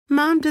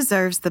Mom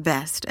deserves the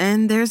best,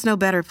 and there's no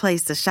better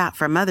place to shop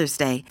for Mother's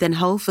Day than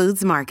Whole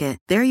Foods Market.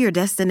 They're your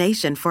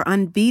destination for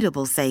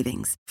unbeatable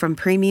savings, from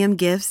premium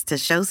gifts to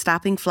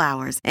show-stopping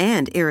flowers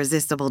and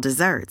irresistible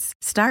desserts.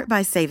 Start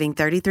by saving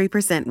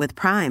 33% with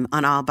Prime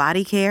on all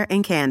body care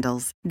and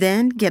candles.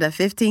 Then get a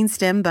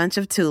 15-stem bunch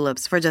of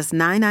tulips for just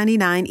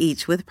 $9.99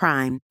 each with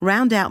Prime.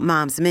 Round out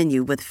Mom's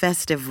menu with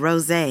festive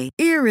rosé,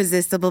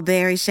 irresistible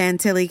berry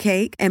chantilly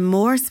cake, and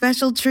more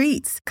special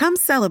treats. Come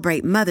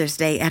celebrate Mother's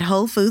Day at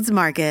Whole Foods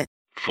Market.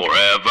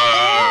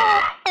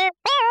 Forever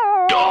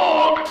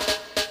Dog.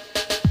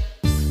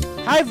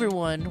 Hi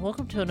everyone,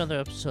 welcome to another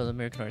episode of the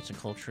American Arts and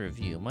Culture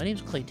Review. My name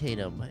is Clay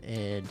Tatum,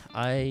 and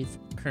I'm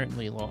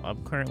currently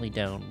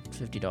down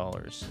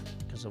 $50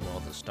 because of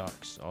all the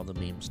stocks, all the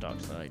meme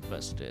stocks that I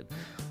invested.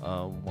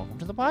 Welcome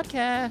to the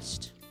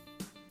podcast.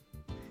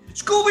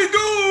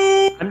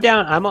 Scooby-Doo! I'm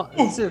down.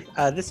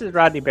 This is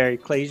Rodney Berry.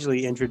 Clay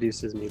usually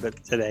introduces me,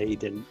 but today he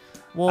didn't.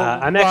 Well,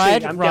 I'm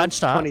Rod, down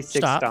stop,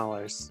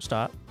 $26.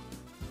 Stop.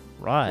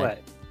 Rod,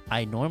 What?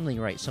 I normally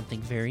write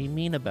something very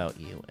mean about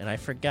you, and I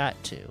forgot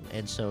to.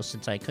 And so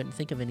since I couldn't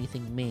think of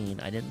anything mean,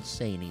 I didn't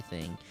say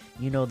anything.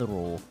 You know the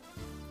rule.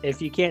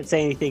 If you can't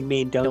say anything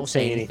mean, don't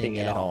say anything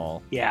at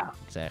all. Yeah.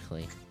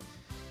 Exactly.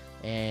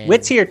 And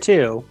Whit's here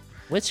too.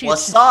 Whit's here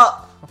What's too?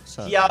 up? What's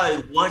up?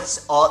 Yo,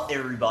 what's up,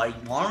 everybody?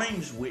 My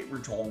name's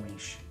Whitmer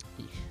Tomish.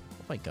 Oh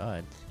my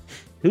god.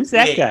 Who's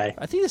that Wait. guy?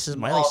 I think this is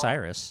Miley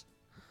Cyrus.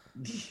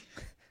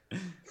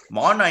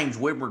 My name's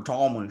Whitmer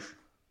Tomish.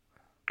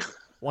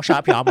 What's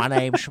up, y'all? My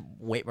name's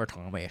Whitmer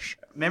Tomish.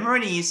 Remember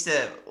when he used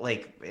to,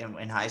 like,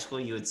 in high school,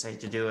 you would say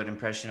to do an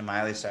impression of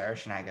Miley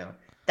Cyrus, and I go,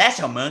 that's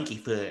a monkey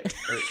foot,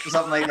 or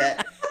something like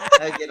that.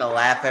 I get a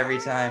laugh every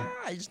time.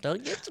 I just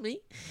don't get to me.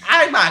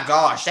 Oh my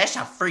gosh, that's a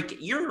freaking,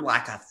 you're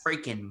like a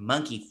freaking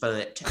monkey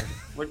foot.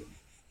 What?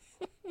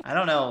 I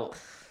don't know.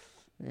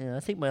 Yeah,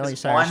 I think Miley This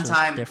Cyrus one was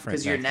time, different.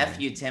 because your back then.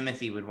 nephew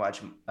Timothy would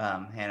watch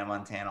Hannah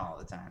Montana all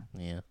the time.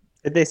 Yeah.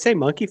 Did they say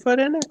monkeyfoot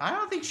in it? I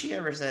don't think she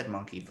ever said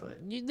monkey foot.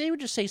 They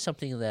would just say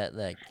something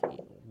that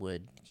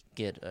would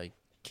get a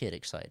kid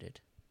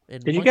excited.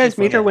 And Did you Monkey guys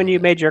meet Foot- her when you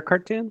made your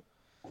cartoon?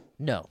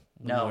 No.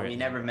 No, weren't we there.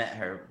 never met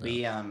her.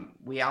 No.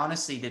 We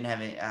honestly didn't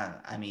have any.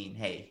 I mean,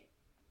 hey,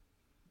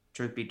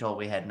 truth be told,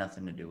 we had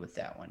nothing to do with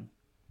that one.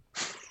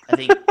 I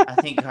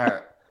think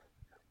her,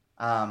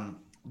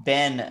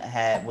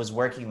 Ben was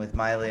working with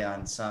Miley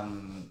on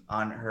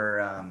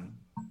her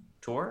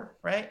tour,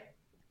 right?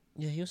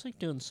 Yeah, he was like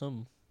doing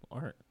some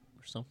art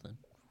or something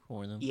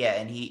for them. Yeah,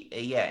 and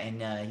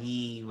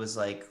he was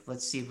like,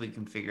 let's see if we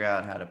can figure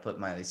out how to put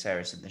Miley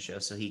Cyrus in the show.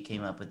 So he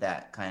came up with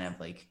that kind of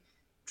like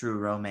True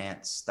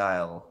Romance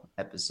style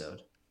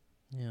episode.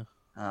 Yeah.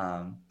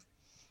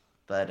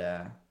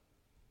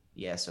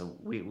 Yeah, so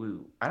we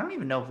I don't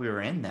even know if we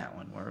were in that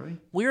one, were we?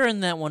 We were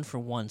in that one for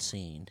one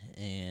scene,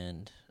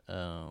 and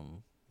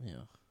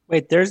yeah.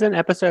 Wait, there's an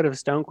episode of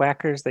Stone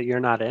Quackers that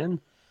you're not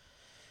in?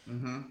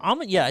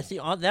 Mm-hmm. Yeah, I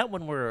think on that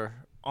one we're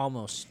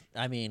almost.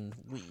 I mean,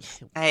 we.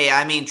 Hey,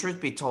 I mean, truth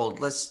be told,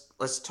 let's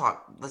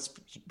talk. Let's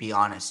be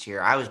honest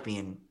here. I was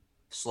being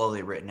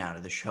slowly written out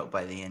of the show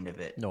by the end of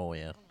it. No,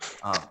 yeah.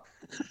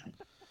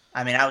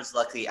 I mean, I was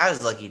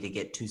lucky to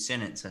get 2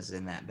 sentences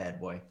in that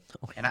bad boy,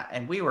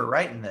 and we were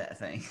writing that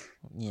thing.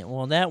 Yeah,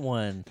 well, that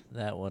one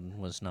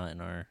was not in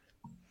our.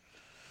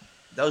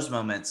 Those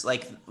moments,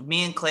 like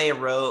me and Clay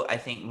wrote, I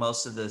think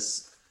most of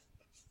this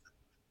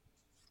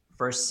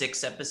first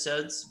 6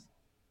 episodes,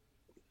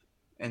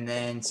 and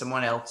then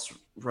someone else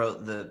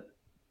wrote the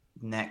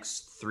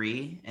next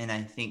 3, and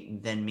I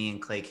think then me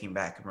and Clay came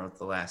back and wrote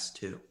the last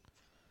 2.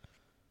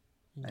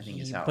 I think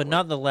is how. But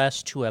not the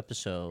last 2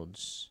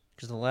 episodes,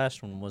 because the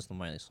last one was the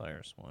Miley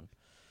Cyrus one,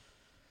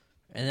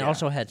 and it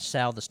also had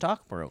Sal the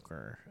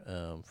stockbroker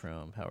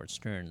from Howard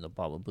Stern, the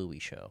Baba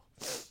Booey show,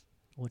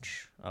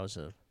 which I was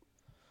a.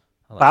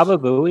 Baba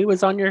Booey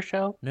was on your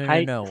show?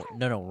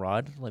 No,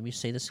 Rod. Let me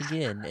say this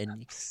again,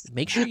 and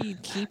make sure you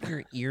keep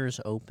your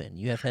ears open.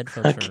 You have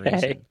headphones for a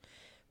reason.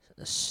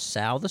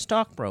 Sal the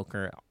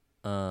stockbroker,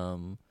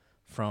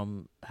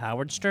 from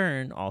Howard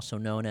Stern, also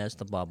known as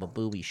the Baba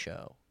Booey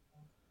Show.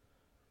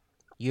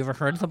 You ever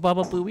heard of the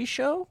Baba Booey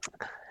Show?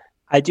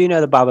 I do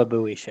know the Baba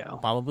Booey show.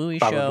 Baba Booey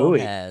Baba Show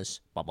Booey. has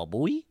Baba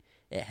Booey.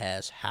 It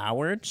has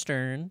Howard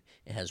Stern.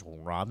 It has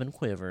Robin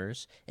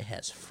Quivers. It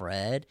has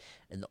Fred.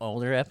 In the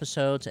older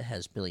episodes, it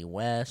has Billy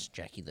West,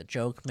 Jackie the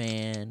Joke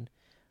Man,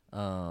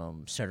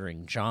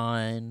 Stuttering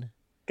John.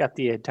 Got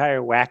the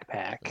entire whack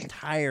pack.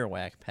 Entire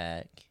whack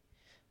pack.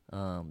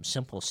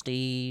 Simple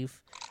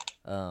Steve,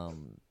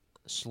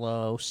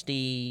 Slow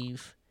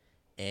Steve,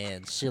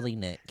 and Silly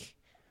Nick.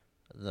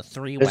 The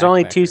 3 There's whack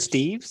only 2 packers.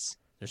 Steves?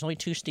 There's only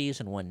 2 Steves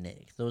and 1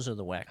 Nick. Those are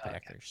the whack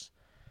packers.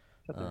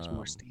 I thought there's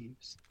more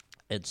Steves.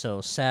 And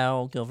so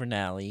Sal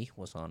Gilvernale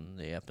was on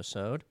the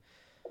episode,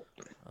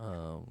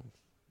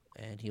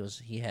 and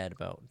he had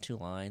about 2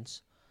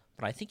 lines,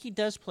 but I think he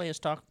does play a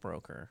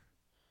stockbroker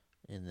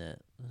in the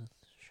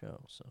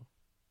show. So,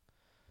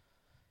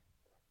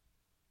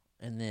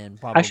 and then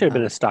Baba, I should have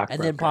been a stockbroker.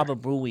 And then Baba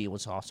Booey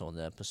was also in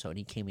the episode.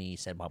 He came in, he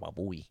said Baba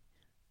Booey.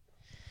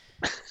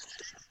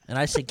 And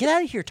I said, "Get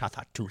out of here,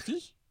 Tata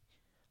Toothy."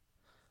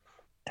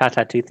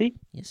 Tata Toothy?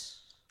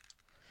 Yes.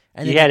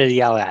 And You then- had to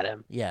yell at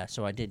him. Yeah,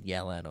 so I did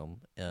yell at him.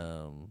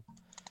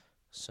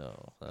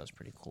 So that was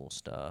pretty cool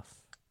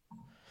stuff.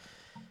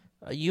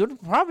 You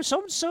would probably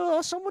someone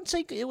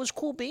say it was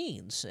cool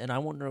beans, and I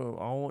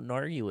wouldn't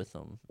argue with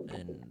them,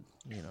 and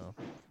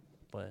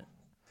but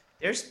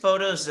There's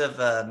photos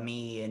of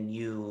me and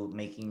you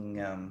making.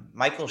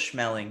 Michael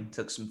Schmeling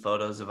took some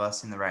photos of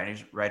us in the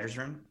writers'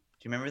 room.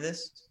 Do you remember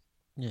this?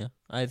 yeah,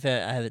 I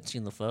haven't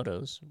seen the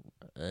photos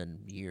in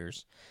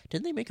years.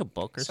 Didn't they make a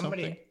book or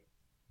something?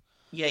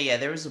 Yeah.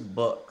 There was a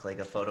book, like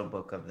a photo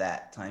book of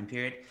that time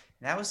period.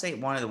 And that was like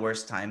one of the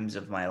worst times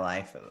of my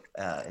life.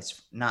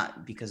 It's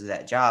not because of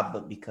that job,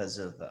 but because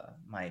of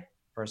my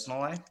personal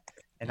life.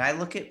 And I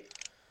look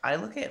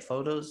at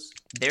photos.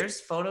 There's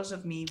photos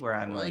of me where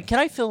I'm like, Can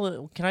I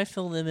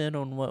fill them in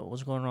on what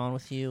was going on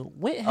with you?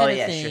 Whit had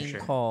a thing sure.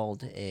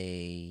 called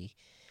a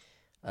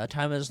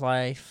time of his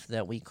life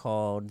that we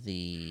called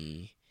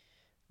the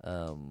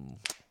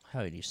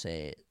how do you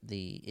say it?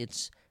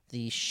 It's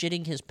the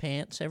shitting his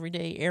pants every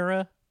day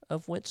era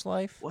of Whit's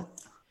life. what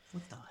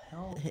the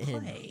hell?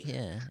 Clay?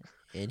 Yeah,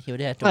 and he would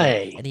have to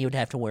Clay.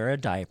 wear a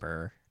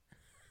diaper.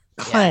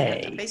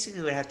 Clay. Yeah,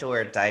 basically would have to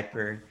wear a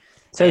diaper.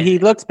 So he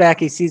looks back,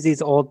 he sees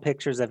these old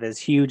pictures of his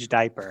huge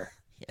diaper.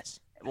 Yes.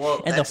 Well,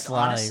 And the that's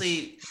flies.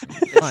 honestly the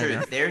Fine, truth.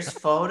 huh? There's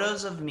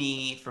photos of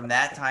me from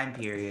that time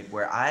period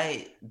where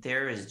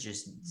there is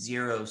just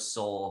zero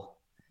soul.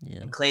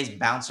 Yeah. And Clay's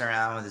bouncing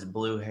around with his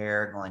blue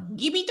hair, going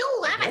 "Gibby doo,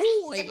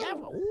 Oh, yeah,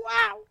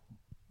 wow.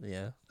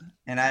 Yeah.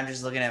 and I'm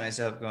just looking at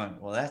myself, going,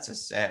 "Well, that's a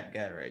sad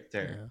guy right Yeah.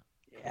 there."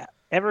 Yeah.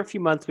 Every few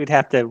months we'd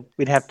have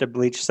to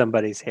bleach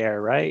somebody's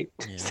hair, right?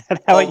 Yeah. Is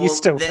that how Oh, it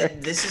used to well,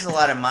 work? this is a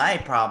lot of my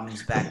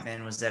problems back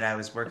then. Was that I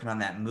was working on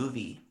that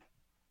movie,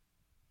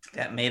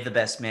 that May the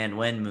Best Man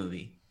Win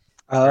movie.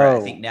 Or I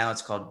Oh, think now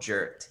it's called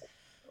Jerked.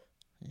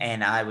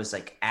 And I was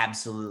like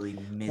absolutely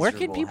miserable. Where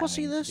can people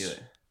see having to this? do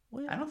it.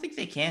 What? I don't think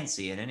they can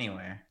see it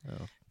anywhere.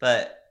 Oh.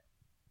 But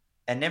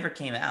it never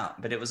came out.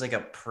 But it was like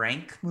a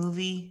prank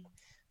movie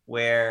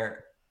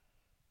where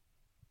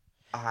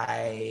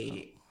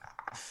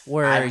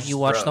Where was you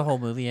watch the broke. whole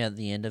movie, at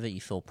the end of it,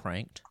 you feel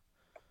pranked.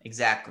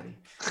 Exactly.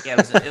 Yeah,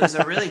 it was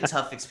a really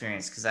tough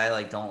experience because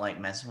I don't like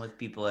messing with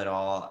people at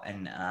all,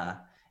 and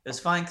it was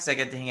fun because I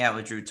got to hang out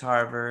with Drew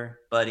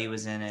Tarver. Buddy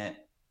was in it.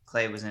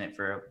 Clay was in it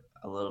for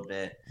a little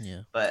bit,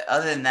 Yeah. but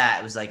other than that,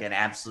 it was like an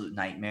absolute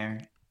nightmare.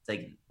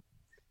 Like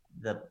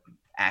the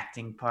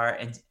acting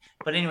part,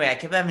 but anyway, I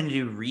kept having to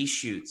do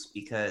reshoots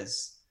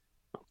because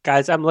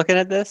guys, I'm looking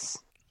at this.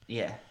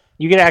 yeah.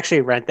 You could actually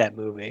rent that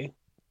movie.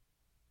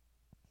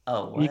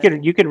 Oh,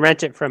 what? You can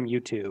rent it from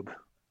YouTube.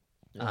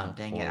 Oh,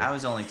 dang it! boy. I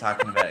was only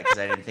talking about it because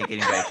I didn't think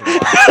anybody could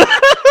watch it.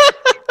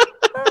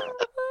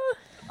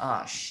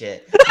 Oh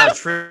shit! No,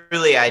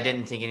 truly, I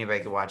didn't think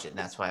anybody could watch it, and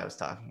that's why I was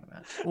talking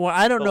about it. Well,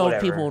 I don't But know if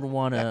whatever. people would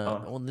want to.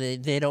 Oh. Well,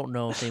 they don't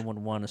know if they would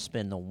want to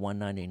spend the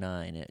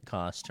 $1.99 it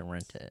costs to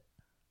rent it.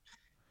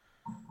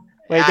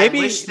 Wait, I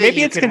wish that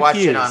you it's could watch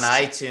it on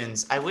confused.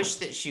 iTunes. I wish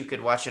that you could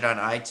watch it on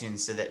iTunes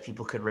so that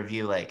people could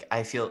review. Like,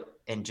 I feel,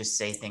 and just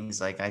say things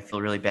like, "I feel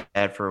really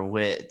bad for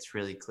Whit." It's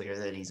really clear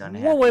that he's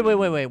unhappy.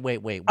 Whoa,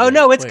 wait. Oh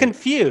no, it's wait.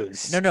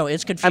 confused. No,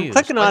 it's confused. I'm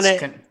clicking on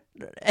What's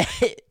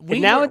it. we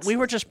it's-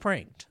 were just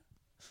pranked.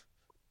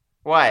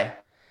 Why?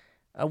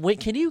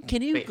 Wait, can you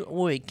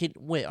Wait.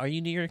 wait? Are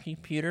you near your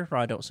computer?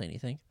 Rod, don't say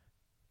anything.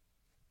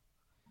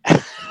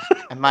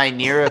 Am I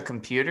near a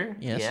computer?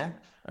 Yes. Yeah.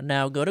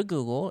 Now go to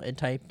Google and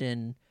type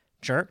in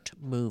 "jerked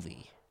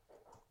movie."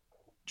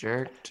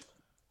 Jerked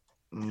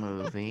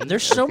movie.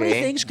 There's so many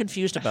Okay. things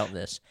confused about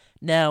this.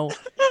 Now,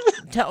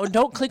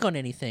 don't click on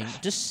anything.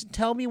 Just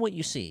tell me what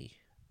you see.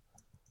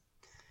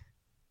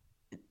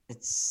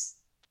 It's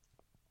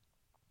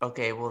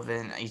okay. Well,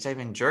 then you type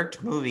in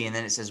 "jerked movie" and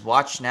then it says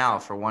 "watch now"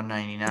 for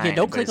 $1.99. Okay,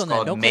 don't but click it's on that.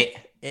 called Don't Ma-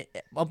 click.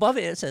 Above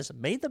it says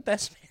 "May the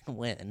best man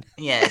win."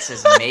 Yeah, it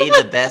says "May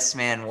the best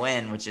man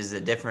win," which is a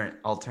different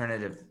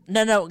alternative.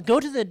 No. Go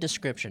to the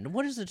description.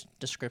 What does the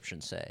description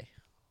say?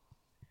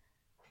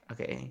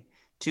 Okay,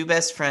 two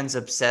best friends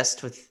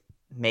obsessed with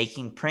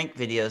making prank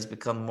videos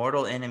become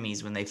mortal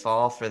enemies when they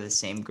fall for the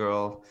same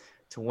girl.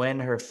 To win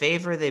her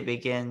favor, they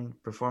begin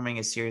performing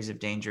a series of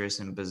dangerous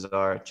and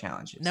bizarre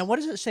challenges. Now, what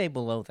does it say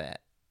below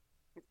that?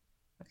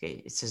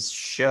 Okay, it says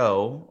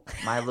 "show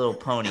My Little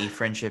Pony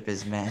friendship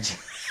is magic."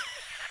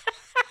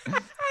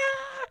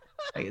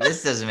 Like,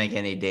 this doesn't make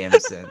any damn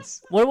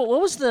sense. What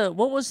was the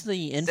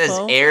It info? says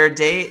air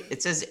date.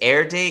 It says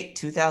air date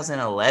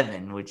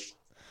 2011, which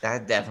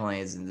that definitely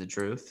isn't the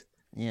truth.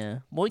 Yeah.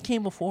 What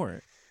came before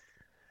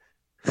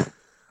it?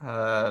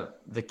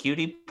 The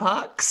cutie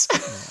pox.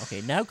 Yeah,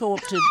 okay, now go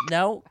up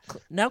to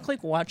now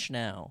click watch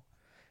now,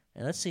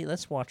 and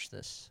let's watch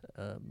this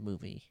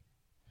movie.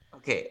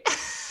 Okay.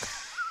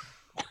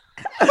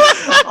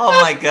 Oh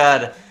my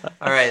god!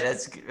 All right,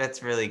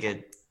 that's really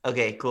good.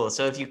 Okay, cool.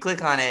 So if you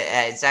click on it,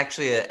 it's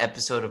actually an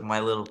episode of My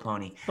Little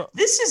Pony.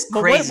 This is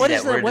But crazy.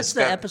 what's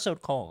the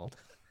episode called?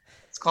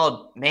 It's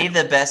called "May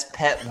the Best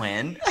Pet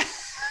Win."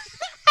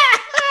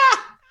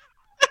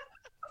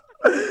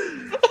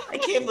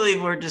 can't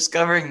believe we're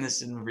discovering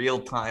this in real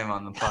time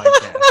on the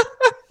podcast.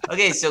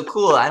 Okay, so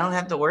cool. I don't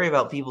have to worry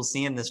about people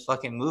seeing this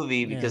fucking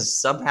movie because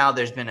somehow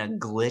there's been a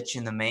glitch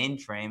in the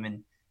mainframe,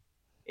 and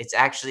it's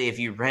actually, if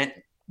you rent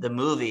the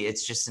movie,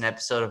 it's just an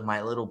episode of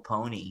My Little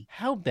Pony.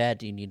 How bad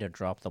do you need to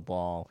drop the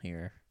ball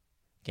here,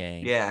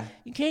 gang? Yeah.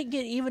 You can't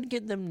even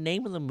get the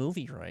name of the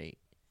movie right.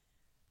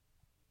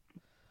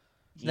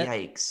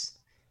 Yikes.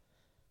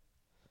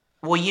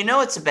 Well, you know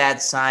it's a bad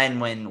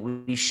sign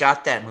when we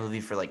shot that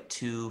movie for like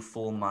 2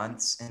 full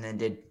months and then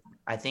did,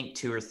 I think,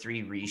 2 or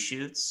 3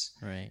 reshoots.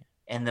 Right.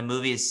 And the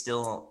movie is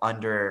still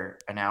under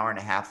an hour and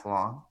a half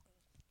long.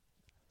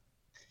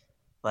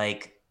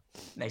 Like,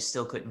 they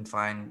still couldn't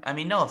find... I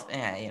mean,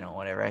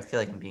 whatever. I feel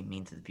like I'm being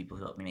mean to the people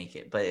who helped me make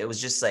it. But it was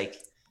just like...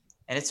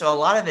 And it's so a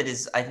lot of it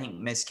is, I think,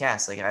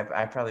 miscast. Like,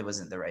 I probably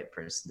wasn't the right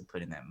person to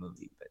put in that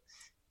movie. But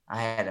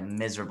I had a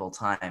miserable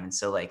time. And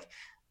so, like...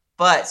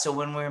 But so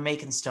when we were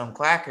making Stone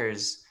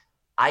Quackers,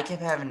 I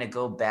kept having to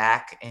go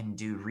back and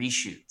do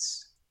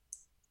reshoots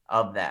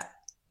of that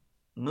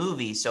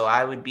movie. So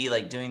I would be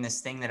like doing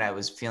this thing that I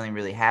was feeling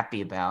really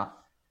happy about,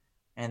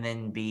 and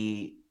then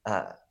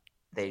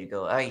they'd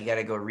go, oh, you got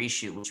to go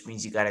reshoot, which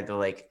means you got to go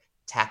like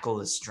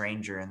tackle a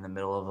stranger in the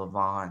middle of a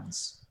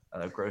Vons,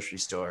 a grocery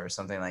store or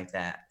something like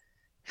that.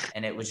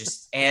 And it was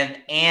just,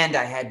 and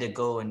I had to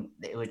go and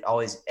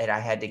I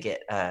had to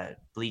get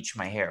bleach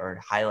my hair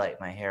or highlight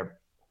my hair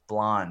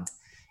blonde,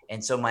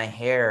 and so my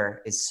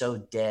hair is so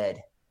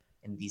dead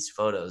in these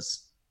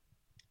photos,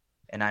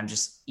 and I'm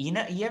just, you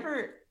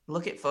ever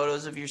look at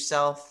photos of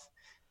yourself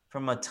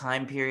from a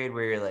time period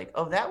where you're like,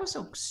 oh, that was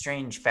a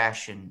strange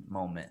fashion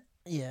moment.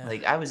 Yeah.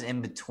 Like I was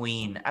in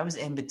between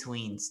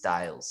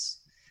styles.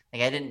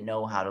 Like I didn't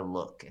know how to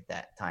look at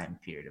that time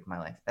period of my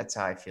life. That's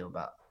how I feel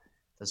about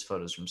those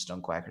photos from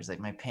Stone Quackers.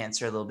 Like my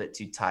pants are a little bit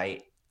too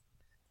tight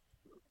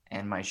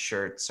and my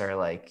shirts are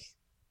like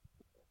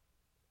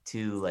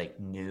too like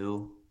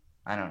new.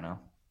 I don't know.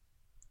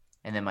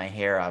 And then my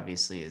hair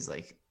obviously is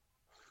like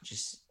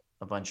just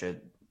a bunch of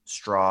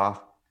straw.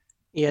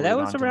 Yeah, that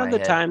was around the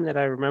time that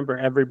I remember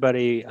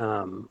everybody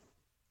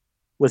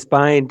was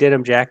buying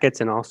denim jackets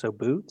and also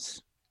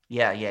boots.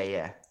 Yeah.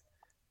 A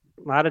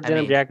lot of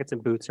denim jackets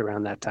and boots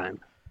around that time.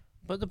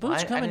 But the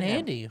boots come in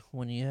handy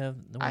when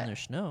there's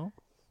snow.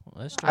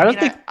 Well,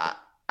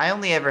 I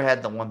only ever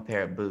had the one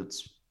pair of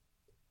boots,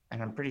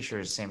 and I'm pretty sure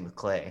it's the same with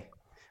Clay.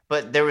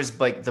 But there was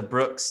like the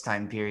Brooks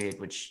time period,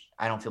 which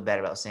I don't feel bad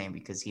about saying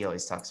because he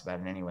always talks about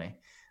it anyway.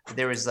 But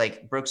there was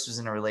like Brooks was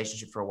in a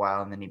relationship for a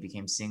while, and then he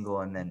became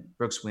single, and then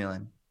Brooks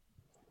Wheelan.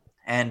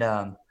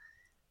 And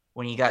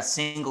when he got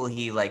single,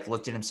 he like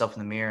looked at himself in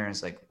the mirror and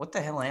was like, "What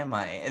the hell am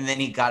I?" And then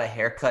he got a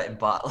haircut and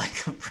bought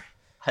like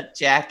a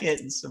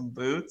jacket and some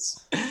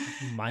boots.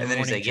 My and then Morning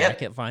he's like,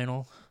 Jacket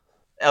vinyl.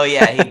 Oh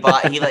yeah,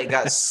 he like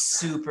got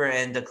super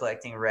into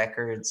collecting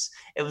records.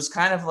 It was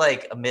kind of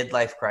like a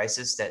midlife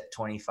crisis at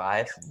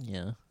 25.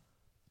 Yeah.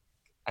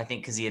 I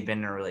think because he had been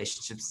in a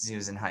relationship since he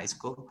was in high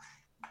school.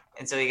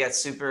 And so he got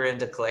super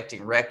into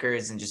collecting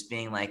records and just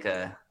being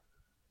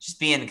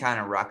kind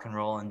of rock and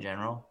roll in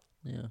general.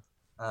 Yeah.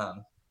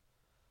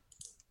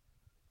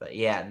 But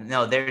yeah,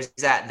 no, there's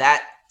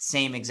that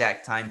same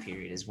exact time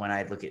period is when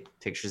I look at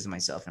pictures of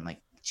myself and I'm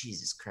like,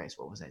 Jesus Christ,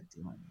 what was I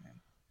doing, man?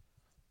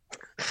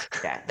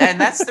 Yeah, and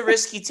that's the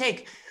risk you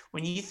take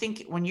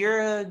when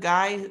you're a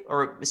guy,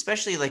 or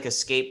especially like a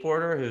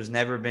skateboarder who's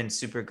never been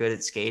super good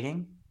at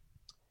skating.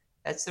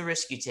 That's the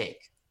risk you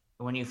take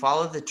when you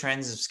follow the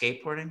trends of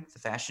skateboarding, the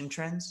fashion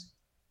trends,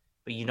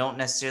 but you don't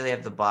necessarily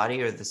have the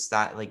body or the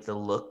style, like the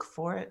look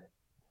for it.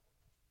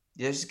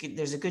 There's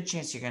a good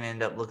chance you're going to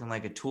end up looking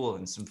like a tool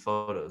in some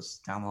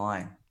photos down the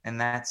line,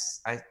 and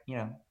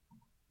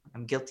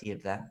I'm guilty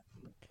of that.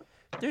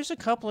 There's a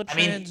couple of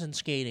trends in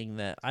skating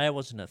that I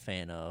wasn't a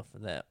fan of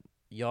that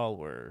y'all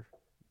were,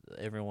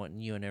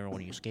 you and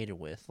everyone you skated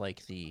with,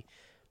 like the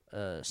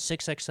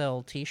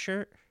 6XL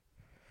T-shirt.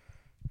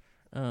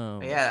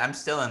 Yeah, I'm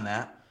still in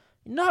that.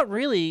 Not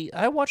really.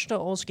 I watched an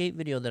old skate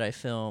video that I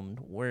filmed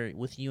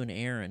with you and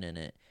Aaron in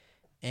it,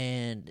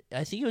 and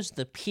I think it was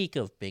the peak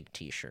of big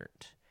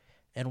T-shirt.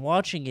 And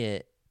watching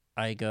it,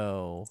 I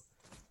go,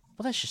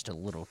 well, that's just a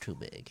little too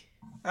big.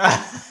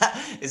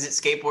 Is it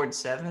Skateboard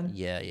 7?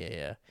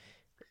 Yeah.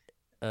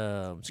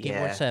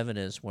 Skateboard 7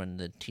 is when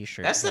the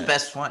T-shirt. That's the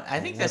best one. I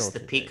think that's the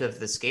peak of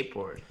the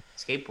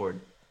skateboard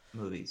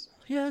movies.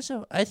 Yeah,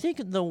 so I think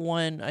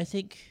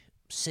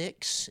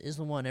 6 is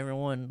the one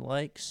everyone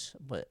likes,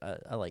 but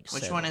I like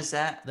 7. Which one is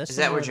that? That's is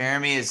that where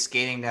Jeremy is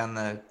skating down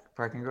the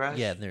parking garage?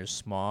 Yeah, there's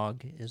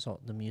Smog is all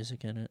the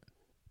music in it.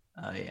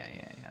 Oh yeah,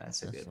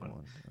 that's a good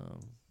one.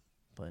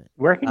 But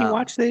where can you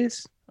watch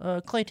these?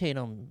 Clay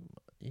Tatum.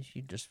 If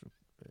you just,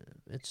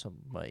 it's on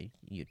my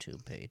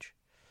YouTube page.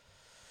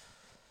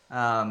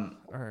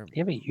 Or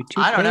you have a YouTube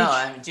I don't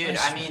page? know,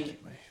 dude.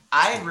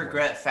 I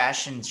regret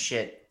fashion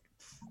shit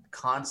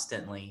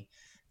constantly,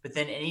 but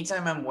then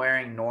anytime I'm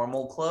wearing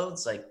normal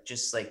clothes, like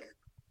just like,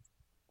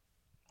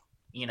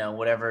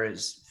 whatever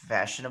is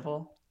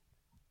fashionable,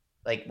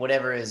 like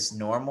whatever is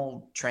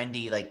normal,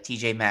 trendy, like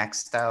TJ Maxx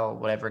style,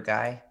 whatever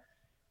guy,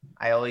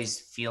 I always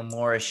feel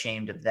more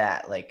ashamed of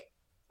that. Like,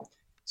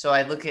 so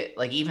I look at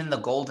like even the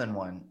golden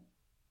one.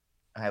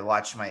 I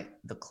watch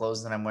the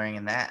clothes that I'm wearing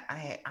in that.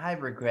 I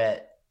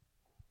regret.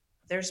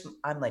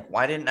 I'm like,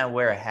 why didn't I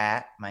wear a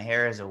hat? My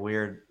hair is a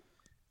weird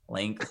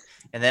length.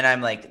 And then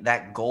I'm like,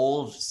 that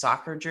gold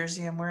soccer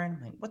jersey I'm wearing.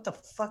 I'm like, what the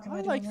fuck am I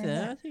doing like wearing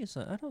that. that? I think it's.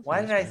 I don't.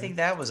 Why did I think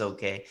that was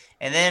okay?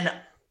 And then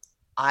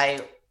I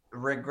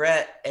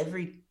regret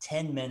every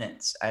 10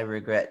 minutes. I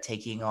regret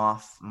taking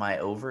off my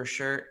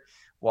overshirt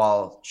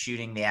while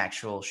shooting the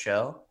actual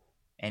show.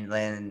 And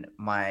then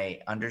my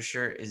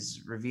undershirt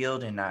is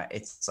revealed and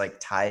it's like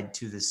tied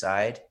to the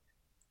side.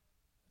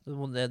 The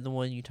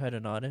one you tied a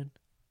knot in?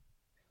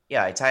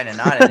 Yeah, I tied a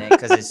knot in it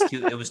because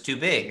it was too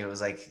big. It was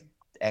like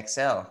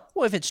XL.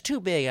 Well, if it's too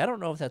big, I don't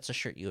know if that's a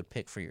shirt you would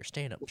pick for your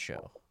stand-up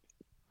show.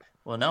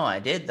 Well, no, I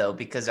did though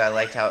because I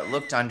liked how it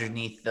looked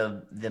underneath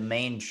the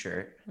main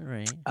shirt.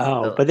 Right.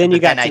 Oh, but then you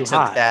got too I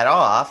hot. took that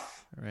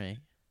off. Right.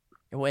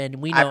 And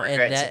we know,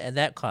 and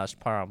that caused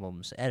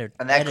problems. And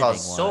that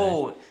caused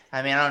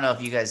I mean, I don't know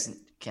if you guys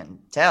can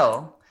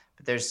tell,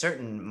 but there's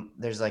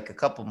like a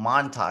couple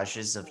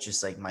montages of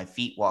just like my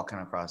feet walking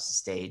across the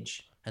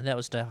stage. And that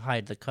was to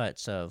hide the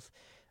cuts of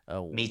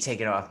me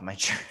taking off my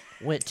shirt.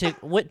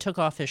 Whit took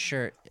off his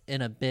shirt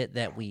in a bit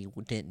that we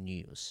didn't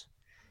use.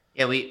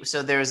 Yeah,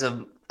 so there's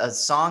a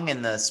song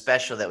in the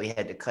special that we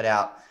had to cut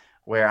out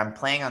where I'm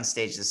playing on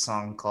stage this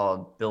song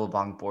called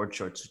Billabong Board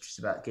Shorts, which is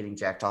about getting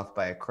jacked off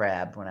by a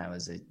crab when I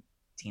was a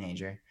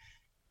teenager.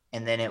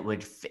 And then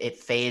it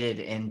faded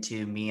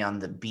into me on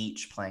the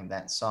beach playing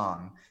that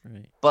song.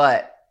 Right.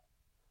 But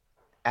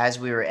as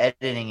we were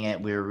editing it,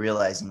 we were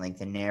realizing like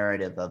the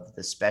narrative of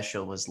the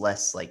special was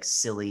less like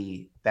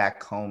silly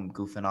back home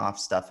goofing off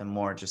stuff and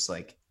more just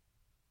like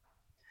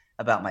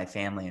about my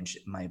family and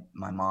my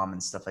mom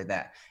and stuff like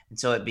that. And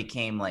so it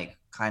became like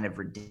kind of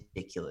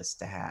ridiculous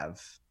to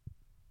have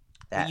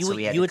that. So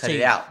we had to cut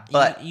it out.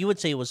 But you would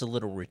say it was a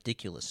little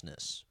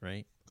ridiculousness,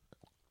 right?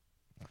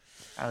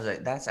 I was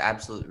like, that's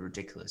absolute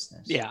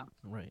ridiculousness. Yeah.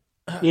 Right.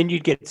 And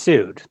you'd get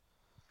sued.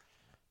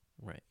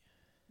 Right.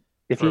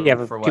 If you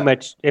have too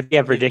much, if you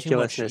have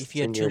ridiculousness if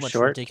you had in too your much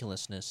short,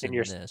 ridiculousness in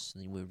this,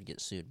 then we would get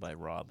sued by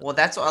Rob. Well,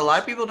 that's a lot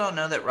of people don't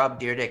know that Rob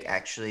Dyrdek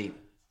actually,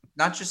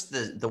 not just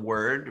the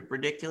word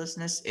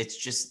ridiculousness, it's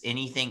just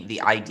anything,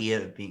 the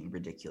idea of being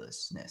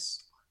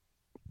ridiculousness.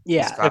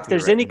 Yeah, if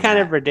there's any kind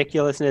of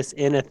ridiculousness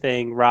in a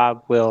thing,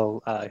 Rob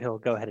will he'll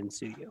go ahead and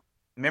sue you.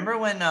 Remember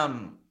when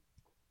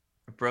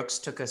Brooks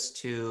took us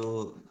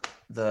to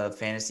the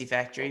Fantasy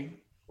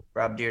Factory,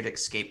 Rob Dyrdek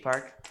skate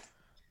park?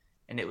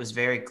 And it was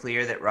very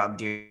clear that Rob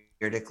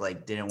Dyrdek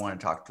like didn't want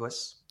to talk to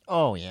us.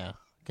 Oh yeah,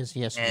 because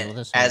he has to deal with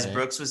this. As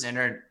Brooks was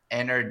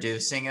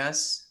introducing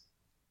us,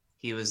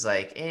 he was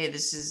like, "Hey,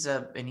 this is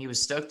and he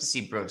was stoked to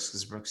see Brooks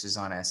because Brooks is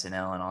on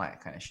SNL and all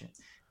that kind of shit.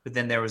 But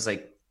then there was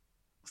like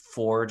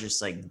 4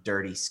 just like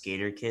dirty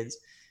skater kids,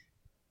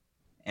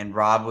 and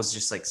Rob was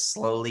just like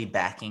slowly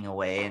backing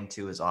away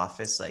into his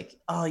office, like,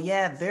 "Oh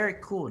yeah, very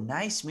cool,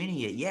 nice meeting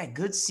you. Yeah,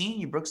 good seeing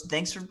you, Brooks.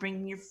 Thanks for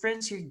bringing your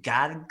friends here.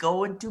 Gotta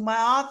go into my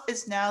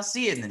office now.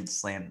 See you," and then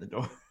slammed the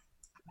door.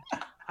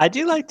 I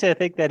do like to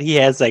think that he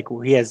has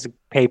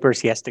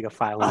papers he has to go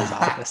file in his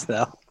office,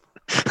 though.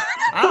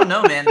 I don't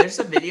know, man. There's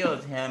a video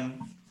of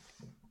him.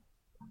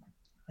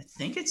 I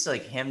think it's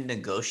like him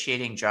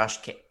negotiating Josh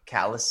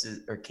Kalis.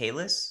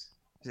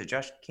 Is it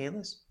Josh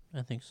Kalis?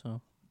 I think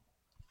so.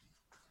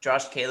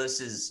 Josh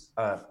Kalis's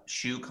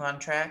shoe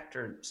contract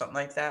or something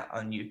like that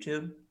on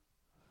YouTube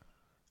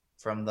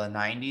from the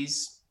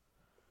 90s.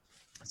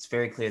 It's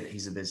very clear that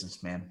he's a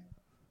businessman.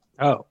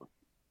 Oh.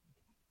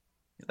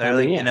 They're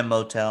in a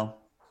motel.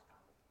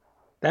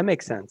 That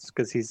makes sense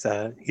because he's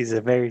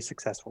a very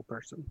successful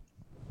person.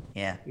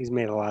 Yeah. He's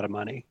made a lot of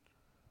money.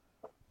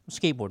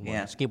 Skateboard money.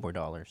 Yeah. Skateboard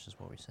dollars is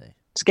what we say.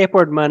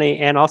 Skateboard money.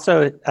 And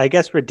also, I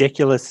guess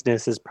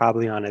ridiculousness is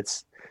probably on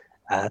its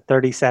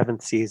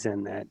 37th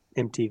season at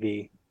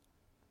MTV.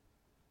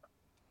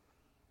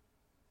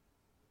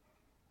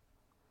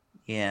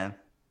 Yeah.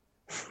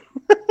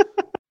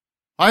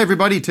 Hi,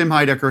 everybody. Tim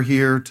Heidecker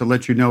here to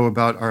let you know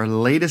about our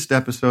latest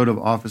episode of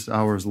Office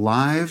Hours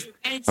Live.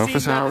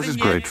 Office Hours is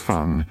great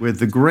fun. With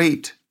the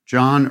great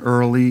John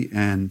Early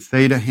and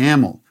Theda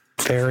Hamill.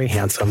 Very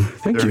handsome.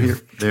 Thank you.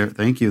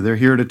 Thank you. They're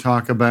here to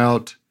talk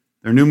about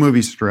their new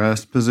movie,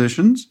 Stress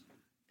Positions.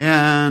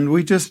 And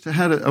we just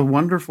had a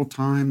wonderful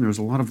time. There was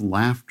a lot of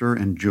laughter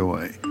and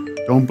joy.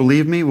 Don't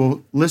believe me?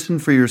 Well, listen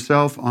for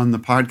yourself on the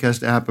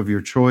podcast app of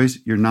your choice.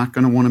 You're not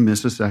going to want to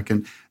miss a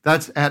second.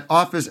 That's at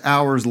Office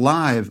Hours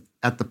Live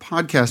at the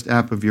podcast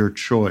app of your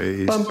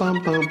choice. Bum,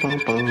 bum, bum,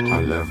 bum, bum.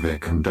 I love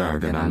Vic and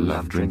Doug, and I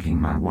love drinking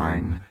my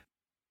wine.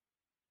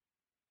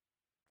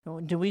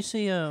 Did we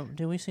see a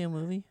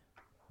movie?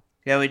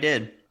 Yeah, we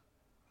did.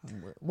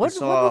 What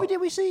movie did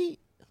we see?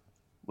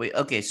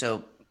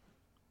 So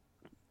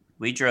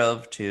we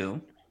drove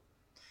to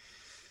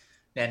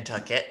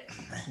Nantucket.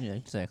 Yeah,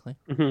 exactly.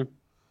 Mm-hmm.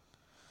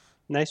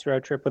 Nice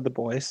road trip with the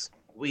boys.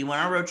 We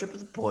went on a road trip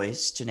with the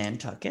boys to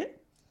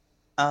Nantucket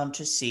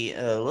to see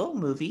a little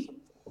movie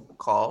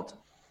called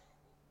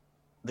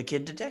The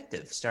Kid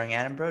Detective, starring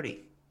Adam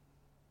Brody.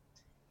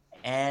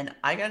 And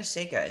I gotta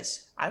say,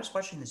 guys, I was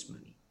watching this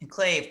movie. And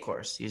Clay, of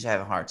course, he was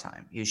having a hard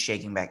time. He was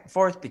shaking back and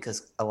forth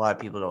because a lot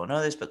of people don't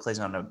know this, but Clay's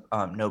on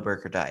a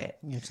no-burger diet.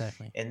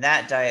 Exactly. And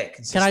that diet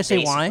consists Can I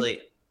say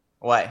basically...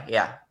 Why?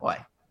 Yeah,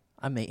 why?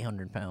 I'm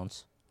 800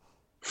 pounds.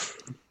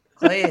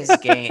 Clay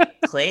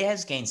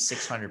has gained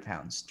 600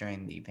 pounds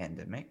during the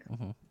pandemic.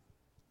 Mm-hmm. A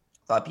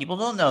lot of people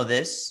don't know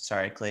this.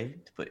 Sorry, Clay,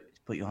 to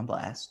put you on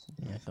blast.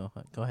 Yeah,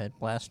 go ahead.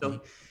 Blast me.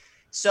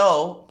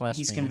 So Blast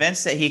he's me.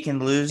 convinced that he can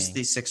lose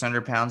these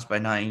 600 pounds by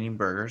not eating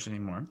burgers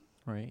anymore.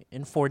 Right.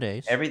 In 4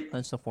 days.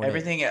 That's the 4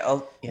 everything. days.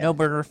 Yeah. No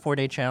burger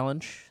 4-day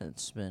challenge.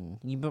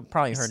 You've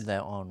probably heard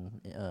that on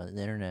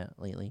the internet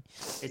lately.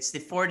 It's the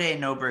 4-day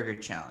no burger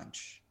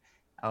challenge.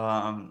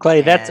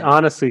 Clay, that's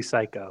honestly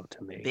psycho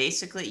to me.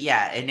 Basically,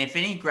 yeah. And if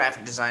any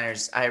graphic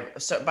designers,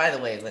 by the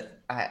way,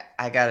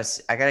 I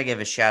gotta give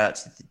a shout out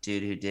to the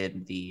dude who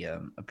did the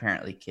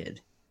Apparently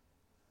Kid.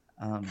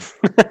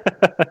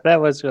 That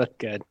was really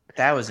good.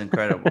 That was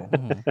incredible.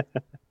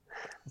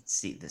 Let's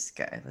see this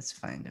guy. Let's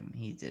find him.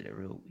 He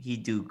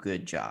do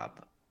good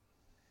job.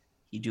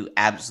 He do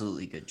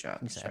absolutely good job.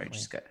 Exactly. Sorry,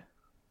 just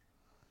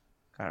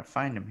gotta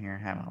find him here.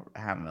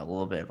 Having a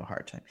little bit of a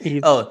hard time.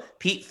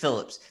 Pete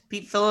Phillips.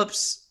 Pete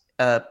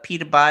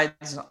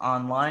Abides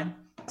online.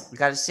 We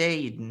gotta say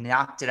you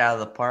knocked it out of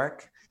the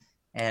park.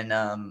 And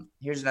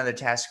here's another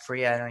task for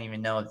you. I don't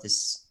even know if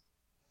this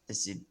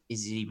is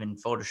even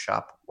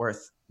Photoshop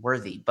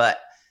worthy, but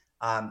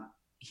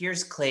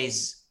here's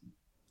Clay's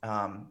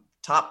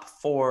top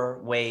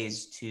 4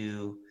 ways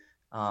to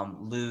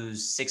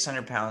lose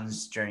 600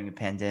 pounds during a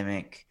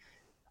pandemic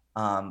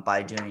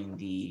by doing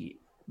the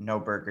no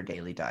burger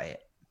daily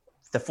diet,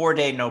 the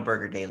 4-day no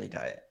burger daily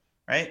diet,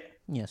 right?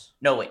 Yes.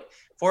 No, wait,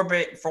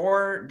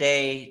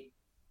 4-day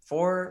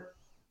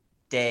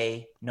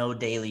no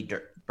daily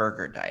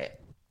burger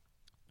diet.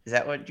 Is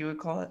that what you would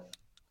call it?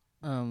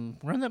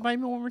 Run that by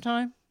me one more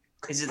time.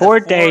 Is it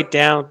 4-day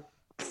down?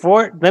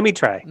 Let me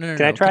try. No.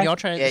 Can I try? Can y'all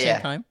try it at the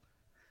same time?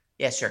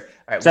 Yeah, sure.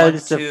 All right,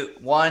 So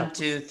 1,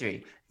 2,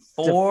 3.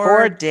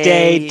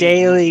 4-day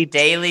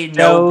daily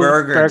no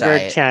burger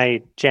diet.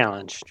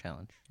 Challenge.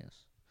 Yes.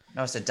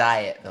 No, it's a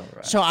diet though.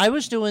 Right? So I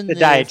was doing the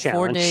diet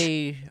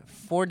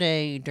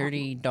 4-day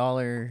dirty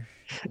dollar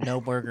no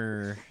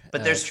burger.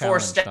 But there's 4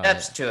 steps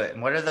diet. to it.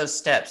 And what are those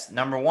steps?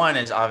 Number 1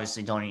 is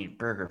obviously don't eat a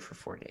burger for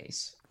 4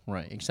 days.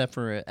 Right, except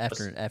for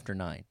after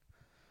 9.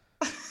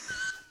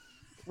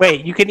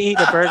 Wait, you can eat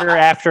a burger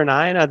after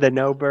 9 on the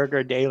no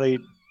burger daily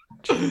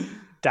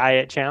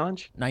diet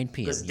challenge? 9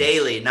 p.m. It's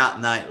daily,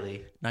 not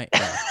nightly.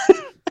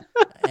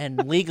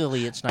 And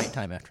legally, it's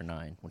nighttime after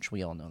 9, which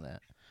we all know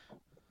that.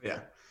 Yeah.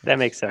 That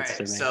makes sense Right,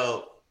 to me.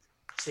 So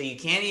you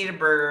can't eat a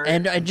burger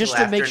and just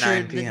to make sure,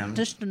 9 p.m.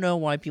 just to know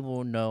why people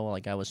would know,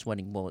 like I was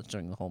sweating bullets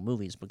during the whole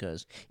movies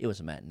because it was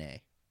a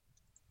matinee.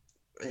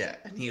 Yeah,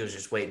 and he was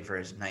just waiting for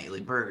his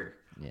nightly burger.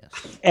 Yes.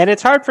 And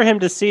it's hard for him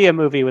to see a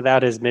movie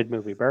without his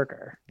mid-movie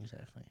burger.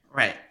 Exactly.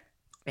 Right.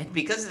 And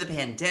because of the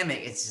pandemic,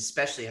 it's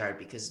especially hard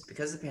because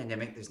of the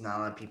pandemic, there's not a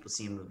lot of people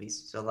seeing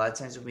movies. So a lot of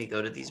times when we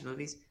go to these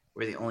movies,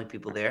 we're the only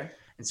people there.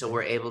 And so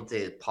we're able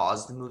to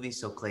pause the movie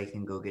so Clay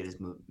can go get his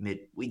mid.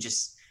 We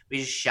just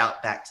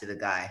shout back to the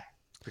guy.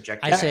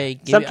 Projector. I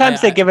say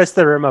sometimes they give us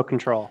the remote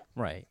control.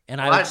 Right. And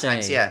a I lot would of say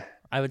times, yeah.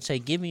 I would say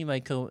give me my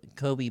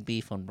Kobe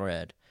beef on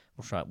bread,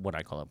 which is what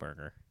I call a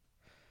burger.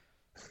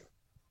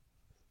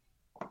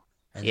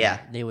 And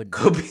yeah. They would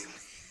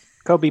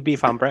Kobe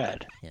beef on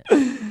bread. Yeah.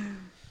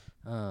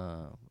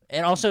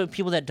 And also,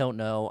 people that don't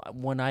know,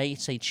 when I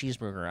say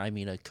cheeseburger, I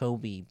mean a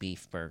Kobe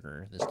beef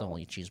burger. That's the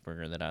only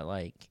cheeseburger that I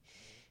like,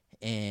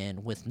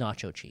 and with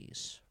nacho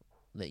cheese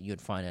that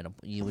you'd find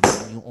you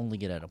only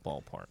get at a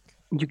ballpark.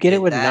 You get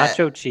it with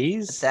nacho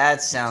cheese?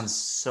 That sounds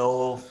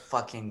so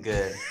fucking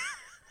good.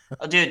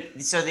 Oh,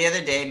 dude! So the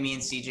other day, me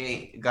and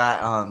CJ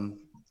got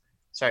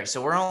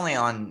so we're only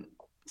on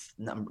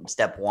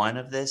step 1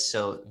 of this,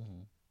 so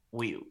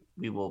we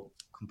will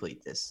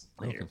complete this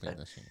later.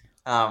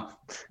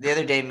 The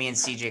other day, me and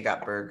CJ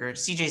got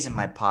burgers. CJ's in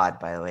my pod,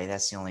 by the way.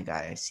 That's the only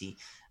guy I see.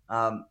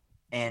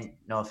 And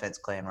no offense,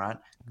 Clay and Ron,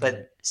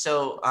 but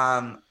so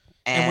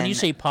and when you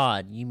say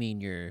pod, you mean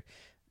your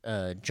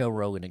Joe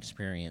Rogan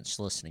Experience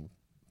listening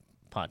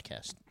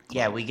podcast.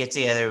 Yeah, we get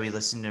together, we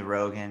listen to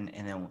Rogan,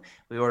 and then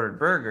we ordered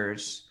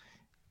burgers,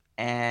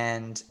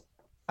 and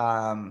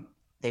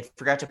they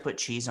forgot to put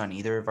cheese on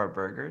either of our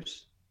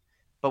burgers,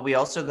 but we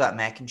also got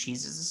mac and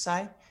cheese as a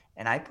side,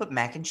 and I put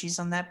mac and cheese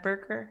on that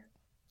burger.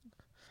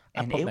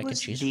 And it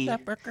was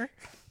that burger?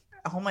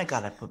 Oh my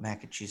god, I put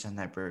mac and cheese on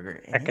that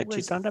burger. And it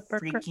was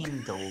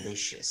freaking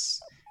delicious.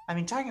 I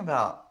mean, talking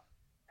about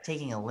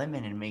taking a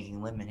lemon and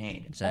making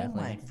lemonade. Exactly.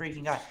 Oh my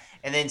freaking god.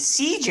 And then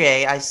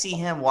CJ, I see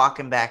him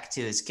walking back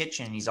to his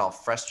kitchen and he's all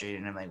frustrated.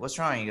 And I'm like, what's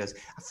wrong? He goes,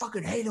 I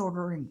fucking hate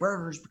ordering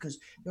burgers because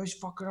they always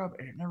fuck it up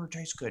and it never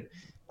tastes good.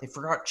 They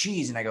forgot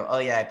cheese. And I go, oh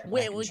yeah, I put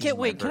mac and cheese on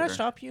my can I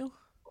stop you?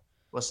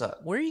 What's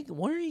up? Where are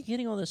you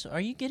getting all this? Are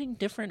you getting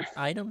different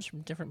items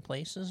from different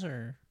places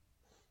or?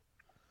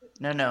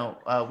 No.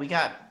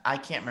 I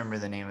can't remember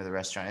the name of the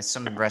restaurant. It's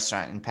some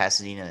restaurant in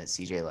Pasadena that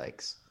CJ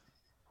likes.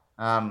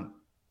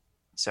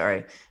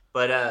 Sorry,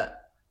 but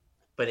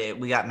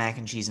we got mac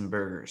and cheese and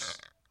burgers.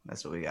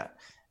 That's what we got.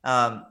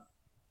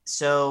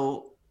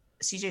 So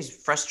CJ's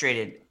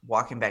frustrated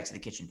walking back to the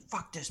kitchen.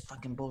 Fuck this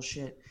fucking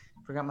bullshit.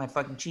 Forgot my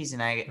fucking cheese.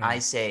 And I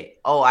say,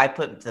 oh, I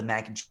put the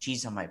mac and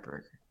cheese on my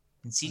burger.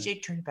 And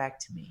CJ turned back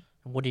to me.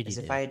 What did he do?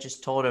 As if I had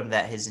just told him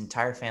that his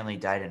entire family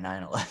died at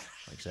 9/11.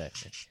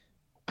 Exactly.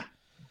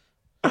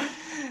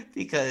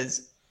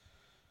 Because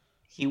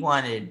he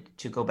wanted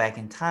to go back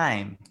in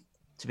time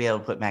to be able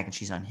to put mac and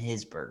cheese on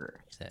his burger.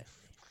 Exactly.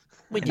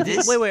 Wait, And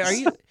wait, are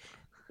you...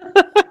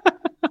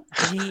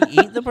 Did he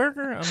eat the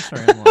burger? I'm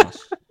sorry, I'm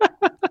lost.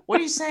 What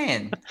are you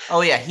saying?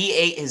 Oh, yeah, he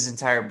ate his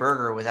entire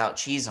burger without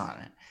cheese on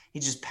it. He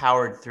just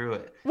powered through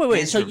it.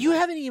 Wait, so you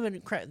haven't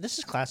even... This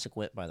is classic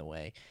Whit, by the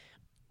way.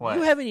 What?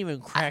 You haven't even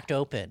cracked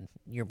open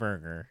your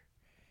burger.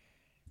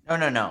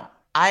 No.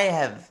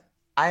 I've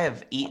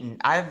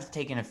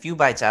taken a few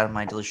bites out of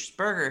my delicious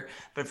burger,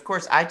 but of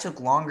course I took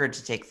longer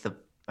to take the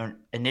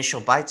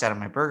initial bites out of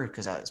my burger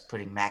because I was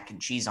putting mac and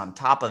cheese on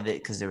top of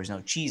it because there was no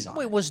cheese on it.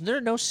 Wait, was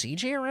there no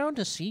CJ around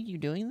to see you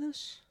doing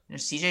this?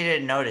 CJ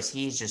didn't notice.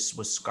 He just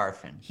was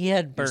scarfing. He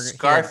had burger.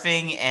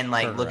 Scarfing and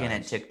like burger looking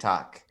eyes. at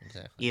TikTok.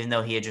 Exactly. Even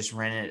though he had just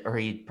rented, or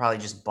he probably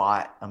just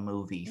bought a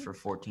movie for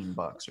 $14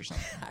 or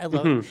something I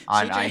love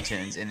on CJ.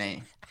 iTunes, and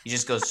he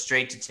just goes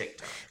straight to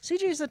TikTok.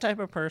 CJ's the type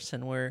of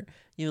person where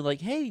you're like,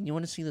 hey, you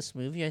want to see this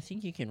movie? I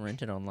think you can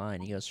rent it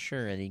online. He goes,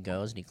 sure. And he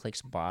goes and he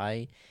clicks buy.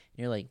 And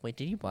you're like, wait,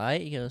 did you buy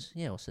it? He goes,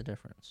 yeah, what's the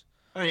difference?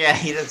 Oh, yeah,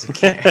 he doesn't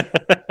care.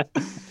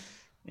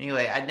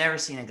 Anyway, I'd never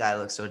seen a guy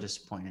look so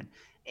disappointed.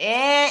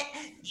 Anyway.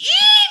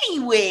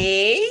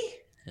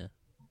 Yeah.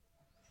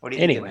 What do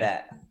you think of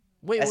that? That's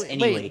Wait,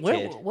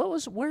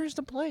 where's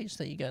the place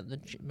that you got the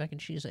mac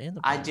and cheese and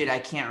the burger? I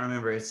can't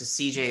remember. It's a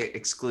CJ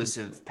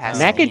exclusive.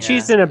 Mac and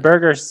cheese and a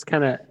burger's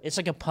kind of. It's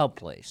like a pub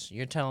place.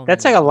 You're telling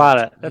That's me like a lot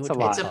of. you That's would a pay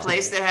lot. It's a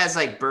place that has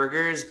like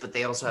burgers, but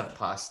they also have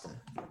pasta.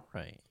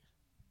 Right.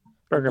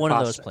 Burger One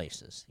pasta. of those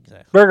places.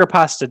 Exactly. Burger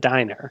Pasta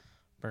Diner.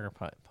 Burger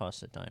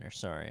Pasta Diner.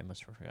 Sorry, I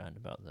must have forgotten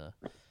about the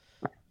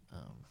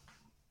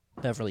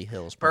Beverly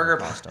Hills Burger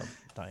Pasta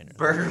Diner.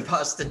 Burger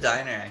Pasta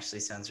Diner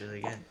actually sounds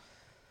really good.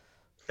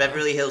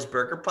 Beverly Hills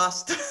Burger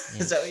Pasta?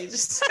 Is that what you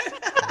just said?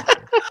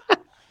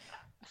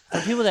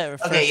 For people that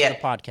refer to Okay, the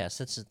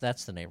podcast,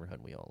 that's the neighborhood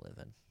we all live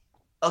in.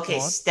 Okay,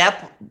 Go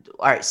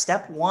on.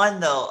 step one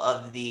though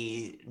of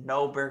the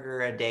no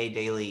burger a day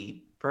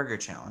daily burger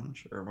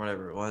challenge or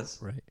whatever it was.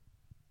 Right.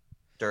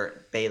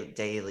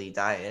 Daily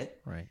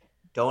diet. Right.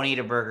 Don't eat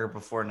a burger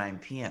before 9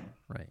 p.m.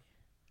 Right.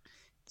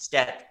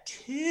 Step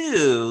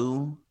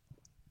two.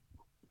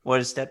 What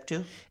is step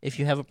two? If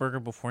you have a burger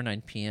before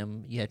 9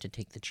 p.m., you have to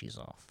take the cheese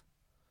off.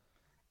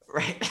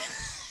 Right.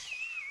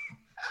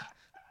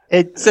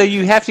 So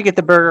you have to get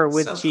the burger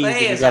with So cheese, Clay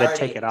and you is got to already-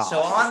 take it off. So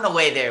on the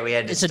way there, we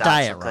had to It's a stop.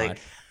 diet, So Clay, Rod.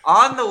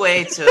 on the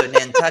way to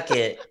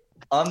Nantucket,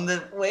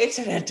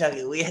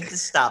 we had to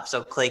stop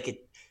so Clay could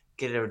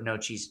get a no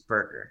cheese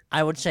burger.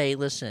 I would say,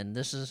 listen,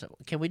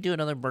 can we do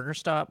another burger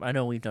stop? I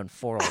know we've done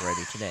 4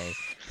 already today.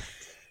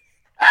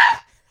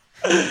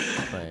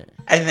 But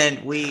And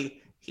then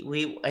we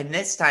and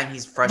this time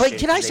he's frustrated.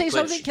 can I 'cause they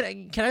say put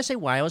something? Can I say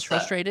why I was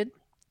frustrated?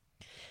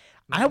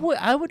 We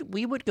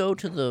would go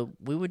to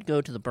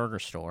the burger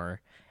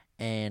store,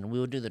 and we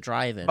would do the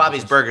drive-in.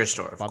 Bobby's because- Burger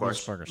Store, of Bobby's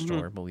course. Burger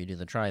Store, but we do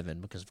the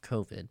drive-in because of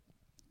COVID.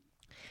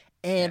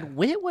 And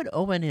Whit would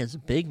open his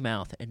big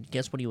mouth, and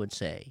guess what he would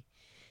say?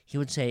 He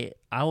would say,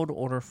 "I would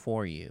order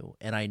for you,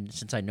 and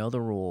since I know the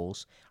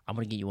rules, I'm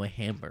gonna get you a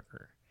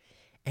hamburger."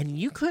 And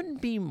you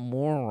couldn't be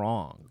more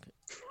wrong.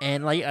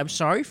 And like, I'm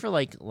sorry for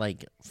like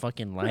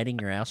fucking lighting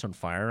your ass on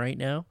fire right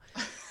now,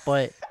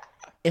 but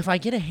if I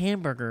get a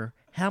hamburger,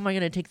 how am I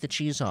gonna take the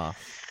cheese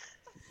off?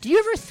 Do you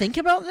ever think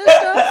about this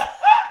stuff?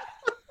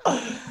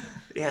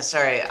 Yeah,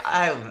 sorry,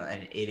 I'm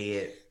an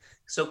idiot.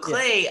 So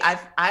Clay, I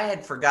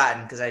had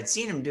forgotten because I'd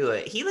seen him do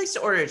it. He likes to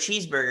order a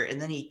cheeseburger, and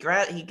then he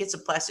gets a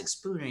plastic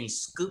spoon and he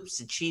scoops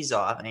the cheese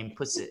off and he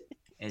puts it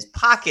in his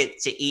pocket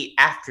to eat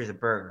after the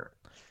burger.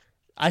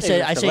 I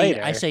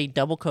say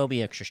double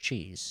Kobe extra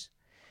cheese.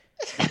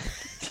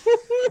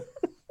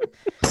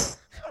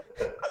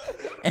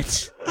 and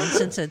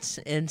since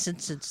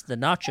it's the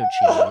nacho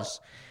cheese,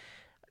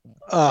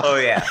 Oh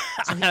yeah,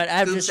 I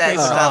have to Scoops scrape that it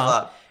stuff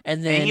off, up.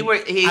 and then And he's I'd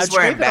wearing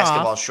scrape it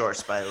basketball off.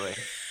 shorts, by the way.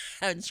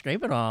 I would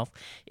scrape it off.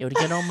 It would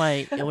get on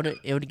my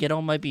it would get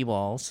on my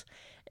b-balls,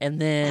 and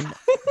then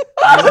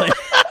I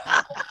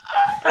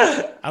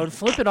would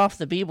flip it off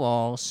the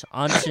b-balls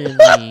onto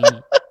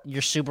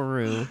your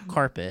Subaru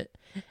carpet,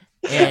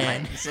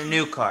 and It's a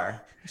new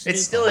car.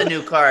 It's still a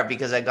new car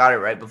because I got it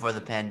right before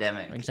the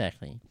pandemic.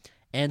 exactly.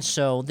 And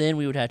so then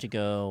we would have to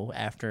go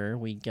after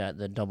we got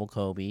the double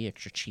Kobe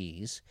extra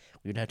cheese.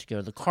 We would have to go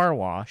to the car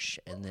wash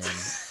and then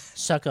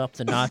suck up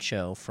the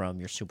nacho from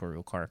your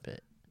Subaru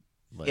carpet.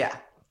 But Yeah.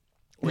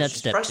 Which that's is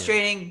step two.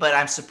 frustrating, but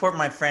I'm supporting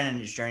my friend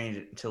in his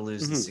journey to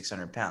lose the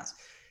 600 pounds.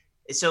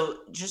 So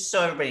just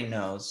so everybody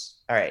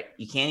knows, all right,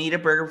 you can't eat a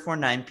burger before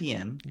 9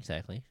 p.m.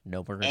 Exactly.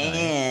 No burger diet.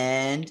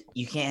 And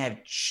you can't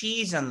have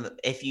cheese on the.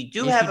 If you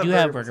do If have you a do burger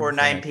have burger before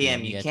before 9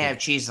 p.m., you can't have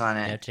cheese on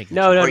You it. have to take the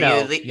No, cheese no,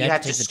 off. no. You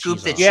have to scoop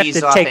the You have cheese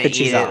to off take and the eat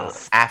cheese it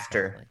off.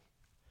 after. Exactly.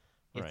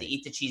 You have to Right.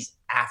 eat the cheese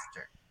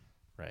after.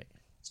 Right.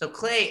 So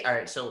Clay, all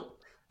right. So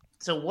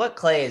what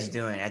Clay is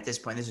doing at this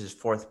point? This is his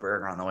fourth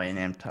burger on the way to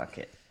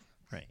Nantucket,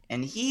 Right.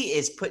 and he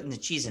is putting the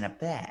cheese in a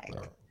bag.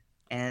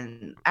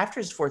 And after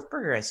his fourth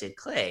burger, I said,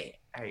 Clay,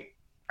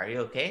 are you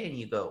okay? And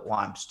you go, well,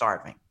 I'm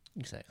starving,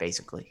 Exactly.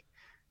 basically.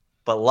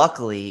 But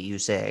luckily, you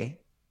say,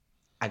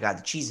 I got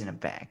the cheese in a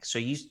bag. So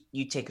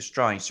you take a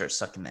straw and you start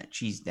sucking that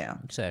cheese down.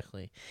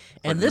 Exactly.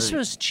 For And the this movie.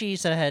 was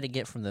cheese that I had to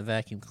get from the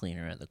vacuum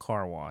cleaner at the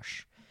car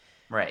wash.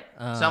 Right.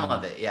 Some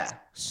of it, yeah.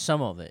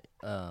 Some of it.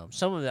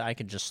 Some of it I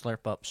could just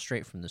slurp up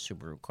straight from the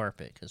Subaru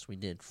carpet because we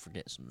did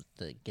forget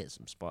to get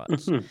some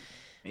spots.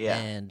 Yeah.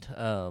 And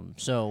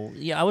so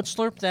yeah, I would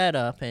slurp that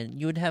up, and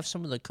you would have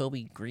some of the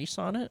Kobe grease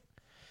on it.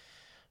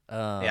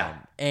 Yeah.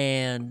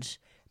 And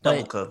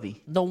Double but Kobe.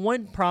 the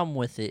one problem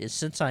with it is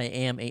since I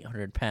am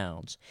 800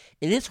 pounds,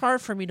 it is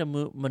hard for me to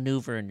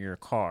maneuver in your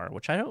car,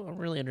 which I don't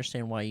really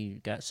understand why you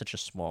got such a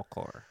small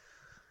car.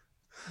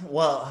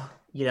 Well,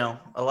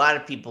 a lot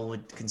of people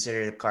would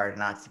consider the car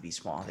not to be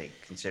small. They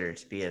consider it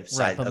to be a size,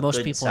 Right, but a most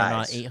good people size. are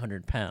not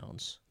 800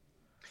 pounds.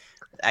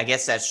 I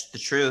guess that's the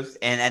truth.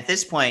 And at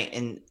this point,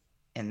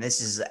 and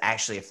this is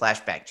actually a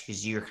flashback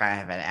because you kind of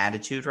have an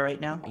attitude right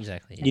now.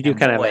 Exactly. You do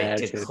kind of have Boy, an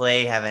did attitude.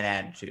 Clay have an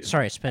attitude?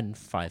 Sorry, it's been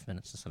 5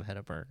 minutes since I've had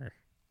a burger.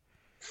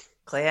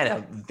 Clay had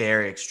a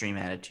very extreme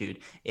attitude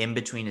in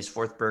between his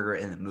fourth burger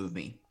and the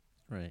movie.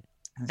 Right.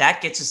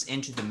 That gets us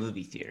into the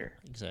movie theater.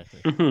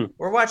 Exactly.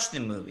 We're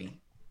watching the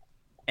movie,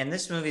 and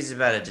this movie is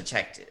about a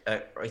detective.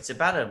 It's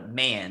about a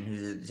man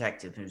who's a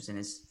detective who's in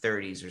his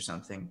 30s or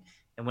something.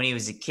 And when he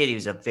was a kid, he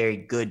was a very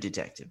good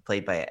detective,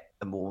 played by,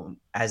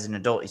 as an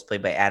adult, he's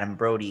played by Adam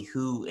Brody,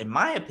 who, in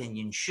my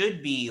opinion,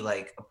 should be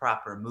like a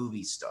proper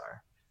movie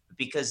star.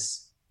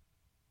 Because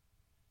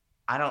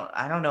I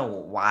don't know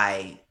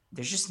why.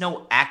 There's just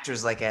no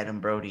actors like Adam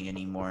Brody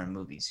anymore in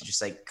movies.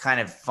 Just like kind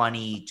of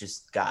funny,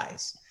 just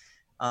guys.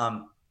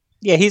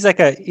 Yeah, he's like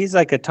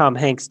a Tom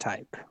Hanks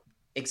type.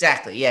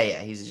 Exactly. Yeah.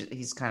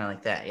 He's kind of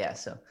like that. Yeah.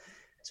 So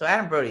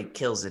Adam Brody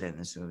kills it in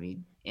this movie,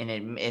 and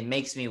it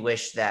makes me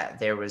wish that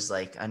there was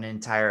like an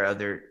entire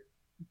other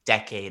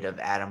decade of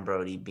Adam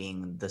Brody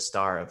being the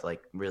star of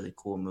like really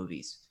cool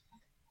movies.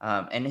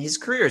 And his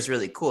career is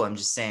really cool. I'm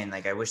just saying,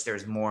 like, I wish there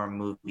was more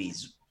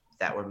movies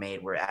that were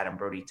made where Adam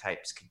Brody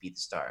types could be the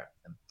star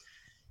of them.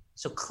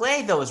 So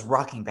Clay, though, is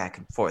rocking back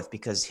and forth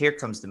because here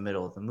comes the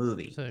middle of the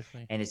movie,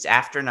 Exactly. and it's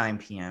after 9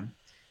 p.m.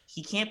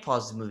 He can't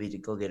pause the movie to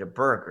go get a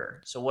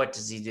burger. So what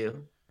does he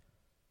do?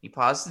 He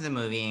pauses the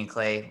movie, and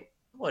Clay,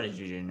 what did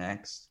you do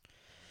next?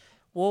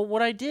 Well,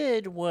 what I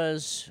did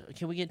was,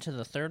 can we get to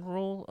the third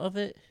rule of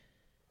it?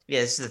 Yeah,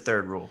 this is the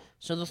third rule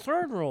So the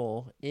third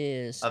rule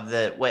is of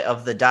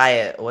the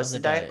diet. What's the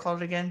the diet diet.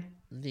 called again?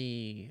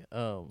 the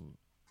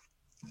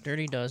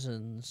Dirty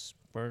Dozens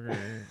burger,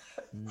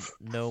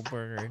 no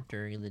burger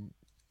during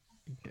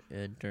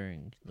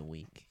the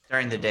week.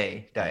 During the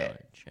day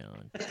diet.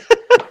 Challenge.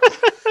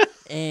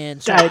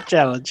 And so Diet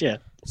challenge, yeah.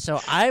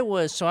 So I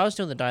was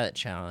doing the diet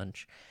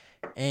challenge,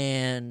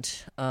 and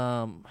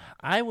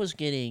I was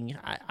getting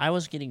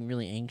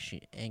really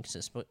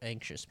anxious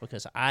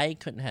because I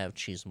couldn't have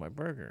cheese on my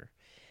burger,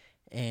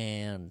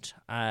 and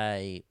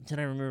I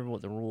remember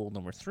what the rule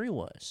number 3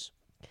 was,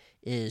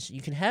 is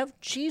you can have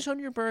cheese on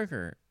your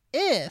burger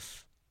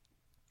if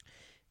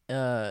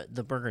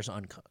the burger's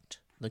uncooked,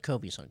 the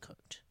Kobe's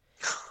uncooked,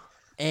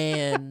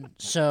 and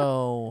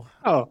so.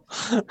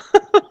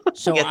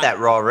 So Get that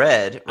raw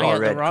red, I got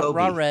the Kobe.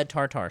 raw red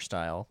tartar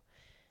style,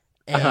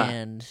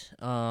 and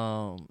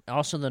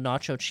also the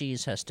nacho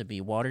cheese has to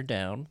be watered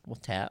down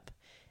with tap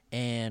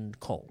and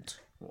cold.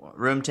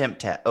 Room temp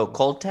tap. Oh,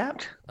 cold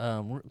tap?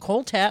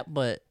 Cold tap,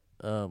 but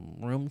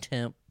room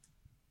temp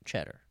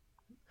cheddar.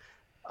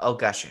 Oh,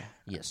 gotcha.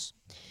 Yes.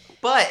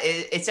 But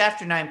it's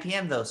after 9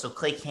 p.m. though, so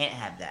Clay can't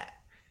have that.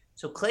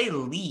 So Clay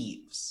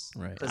leaves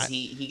because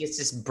he gets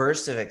this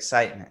burst of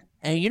excitement.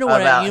 And you know what?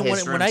 About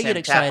When I get tap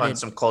excited, on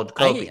some cold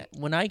Kobe.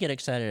 when I get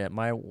excited at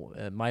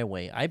my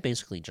way, I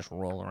basically just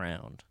roll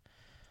around.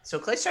 So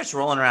Clay starts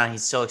rolling around.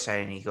 He's so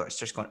excited, and he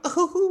starts going,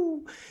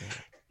 "Ooh!"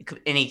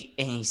 And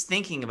he's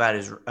thinking about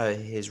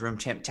his room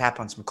temp tap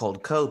on some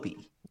cold Kobe.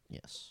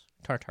 Yes,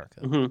 tartar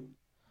Kobe. Mm-hmm.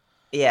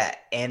 Yeah,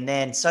 and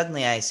then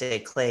suddenly I say,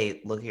 "Clay,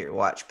 look at your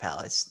watch,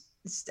 pal. It's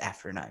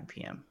after 9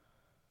 p.m."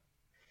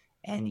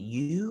 And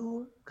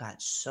you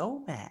got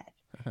so mad,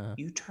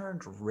 you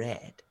turned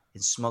red.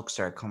 And smoke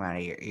started coming out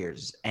of your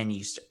ears, and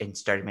you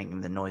started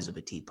making the noise of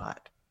a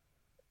teapot.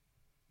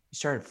 You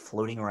started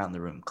floating around the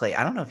room. Clay,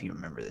 I don't know if you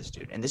remember this,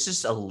 dude. And this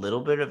is a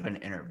little bit of an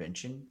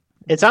intervention.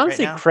 It's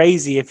honestly now.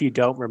 crazy if you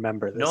don't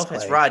remember this. No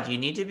offense, Clay. Rod. You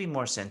need to be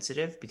more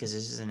sensitive because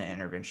this is an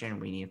intervention.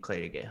 We need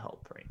Clay to get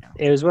help right now.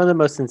 It was one of the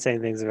most insane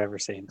things I've ever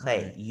seen.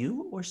 Clay,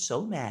 you were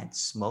so mad.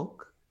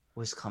 Smoke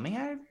was coming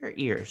out of your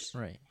ears.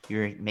 Right.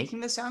 You're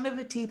making the sound of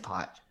a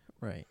teapot.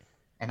 Right.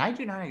 and I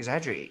do not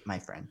exaggerate, my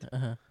friend.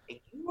 Uh-huh.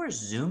 You were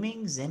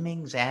zooming,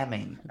 zimming,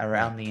 zamming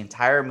around the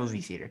entire movie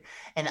theater,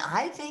 and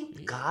I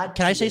thank God.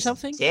 Can I say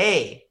something?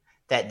 Day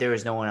that there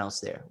was no one else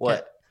there.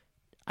 What?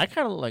 I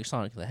kind of look like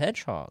Sonic the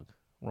Hedgehog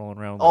rolling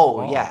around. With Oh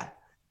the ball. yeah,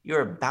 you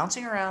were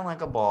bouncing around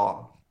like a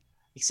ball,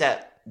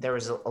 except there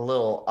was a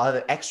little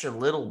other extra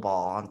little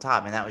ball on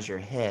top, and that was your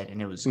head,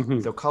 and it was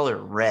the color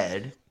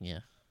red. Yeah.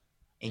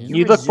 And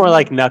you look more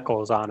like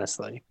Knuckles,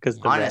 honestly, because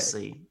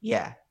honestly,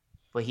 yeah.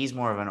 But he's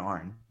more of an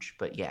orange.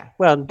 But yeah.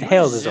 Well,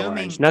 Tails is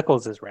orange.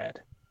 Knuckles is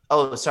red.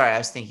 Oh, sorry, I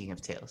was thinking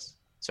of Tails.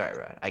 Sorry,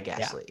 Rod. I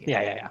gaslit you.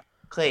 Yeah.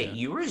 Clay,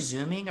 you were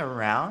zooming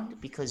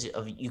around because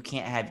of you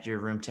can't have your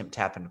room temp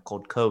tap in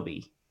cold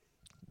Kobe.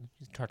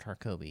 Tartar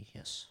Kobe,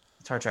 yes.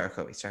 Tartar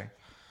Kobe, sorry.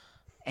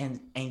 And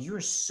you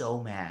were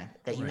so mad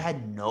that you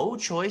had no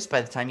choice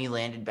by the time you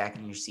landed back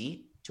in your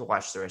seat to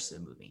watch the rest of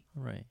the movie.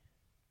 Right.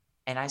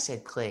 And I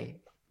said,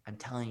 Clay, I'm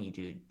telling you,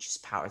 dude,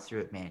 just power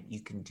through it, man.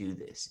 You can do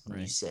this. And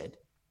you said,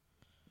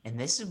 and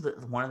this is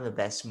one of the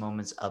best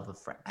moments of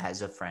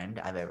as a friend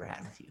I've ever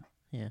had with you.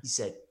 Yeah. You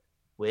said,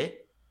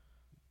 Whit,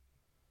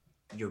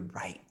 you're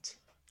right.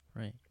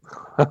 Right.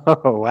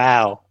 Oh,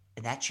 wow.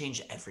 And that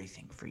changed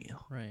everything for you.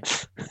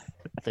 Right.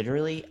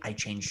 Literally, I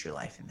changed your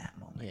life in that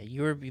moment. Yeah,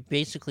 you were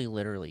basically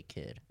literally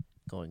kid.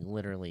 Going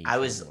literally. I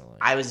was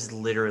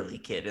literally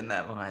kid in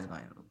that moment. I was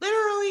going,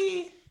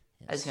 literally.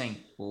 Yes. I was going,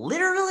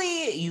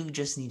 literally, you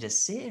just need to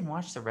sit and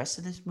watch the rest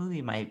of this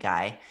movie, my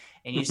guy.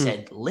 And you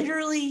said,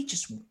 literally,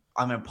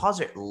 I'm going to pause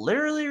it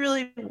literally,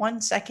 really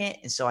 1 second,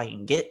 and so I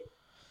can get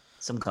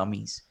some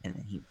gummies. And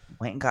then he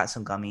went and got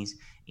some gummies.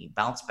 He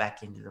bounced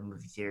back into the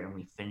movie theater, and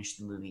we finished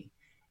the movie.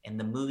 And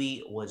the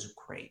movie was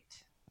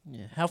great.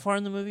 Yeah. How far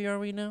in the movie are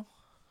we now?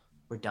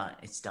 We're done.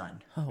 It's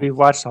done. Oh. We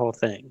watched the whole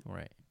thing.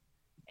 Right.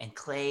 And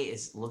Clay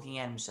is looking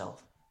at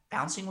himself,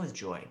 bouncing with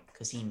joy,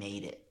 because he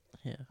made it.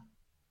 Yeah.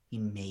 He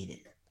made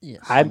it.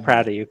 Yes. I'm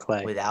proud of you,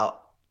 Clay.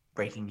 Without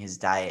breaking his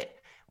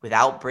diet.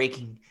 Without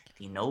breaking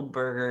the no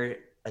burger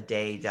a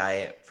day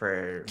diet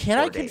for Can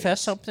I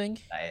confess something?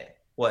 Diet.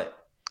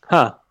 What?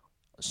 Huh.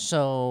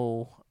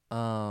 So,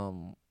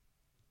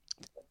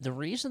 the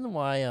reason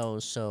why I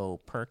was so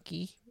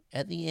perky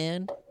at the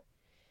end,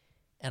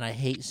 and I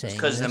hate saying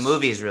because the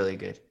movie is really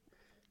good.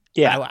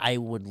 Yeah. I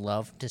would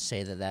love to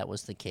say that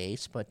was the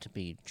case, but to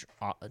be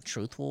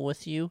truthful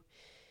with you,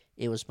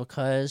 it was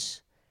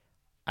because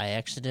I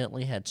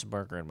accidentally had some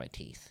burger in my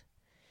teeth.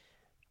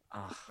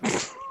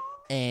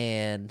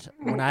 And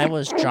when I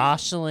was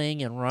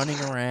jostling and running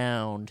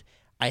around,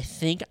 I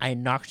think I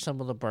knocked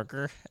some of the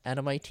burger out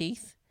of my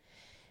teeth.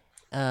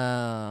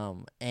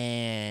 And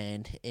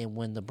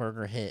when the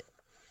burger hit,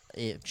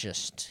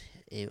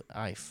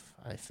 I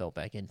fell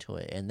back into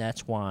it, and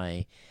that's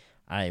why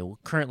I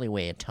currently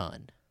weigh a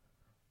ton.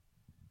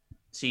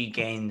 So you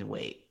gained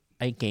weight.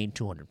 I gained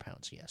 200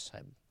 pounds. Yes,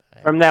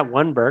 from that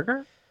one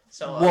burger.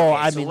 So well,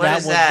 okay, I so mean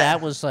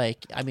that was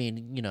like, I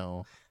mean, you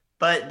know.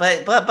 But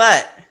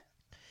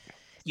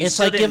you it's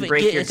still like didn't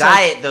break your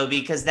diet though,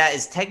 because that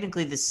is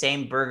technically the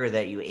same burger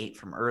that you ate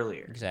from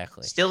earlier.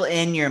 Exactly. Still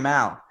in your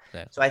mouth.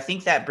 Exactly. So I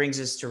think that brings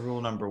us to rule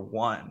number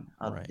 1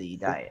 of the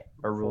diet,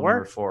 or rule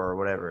number 4, or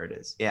whatever it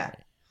is. Yeah.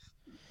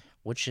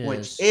 Which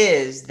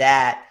is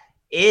that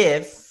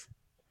if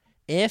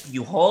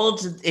you hold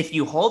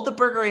the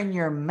burger in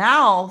your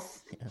mouth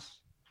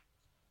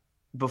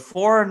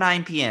before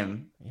 9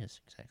 p.m.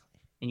 Yes, exactly.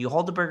 And you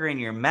hold the burger in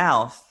your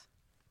mouth,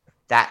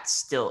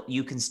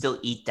 you can still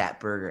eat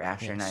that burger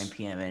after 9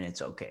 p.m. and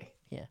it's okay.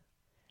 Yeah.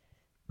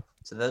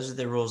 So those are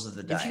the rules of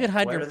the diet. If you could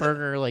hide your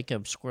burger like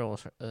a squirrel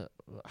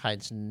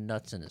hides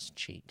nuts in his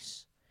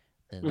cheeks,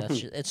 then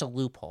it's a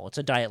loophole. It's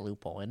a diet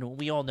loophole, and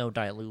we all know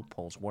diet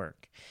loopholes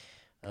work.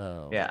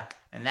 Yeah,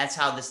 and that's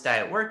how this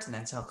diet worked, and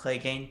that's how Clay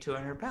gained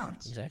 200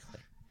 pounds. Exactly.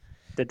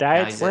 The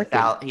diet's working.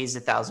 He's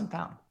 1,000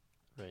 pounds.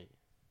 Right.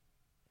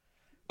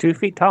 2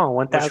 feet tall,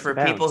 1,000 Which for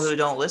pounds. people who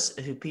don't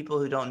listen, people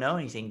who don't know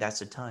anything,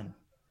 that's a ton.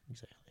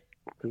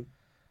 Exactly.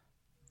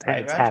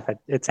 It's half a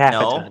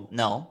ton.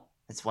 No,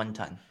 it's 1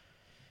 ton.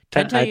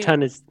 A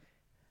ton is.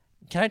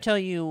 Can I tell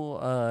you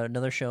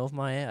another show of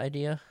my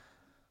idea?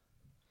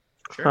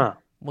 Sure. Huh.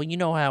 Well, you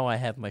know how I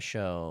have my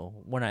show.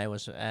 When I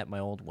was at my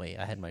old weight,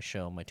 I had my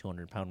show, My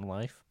 200-Pound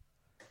Life.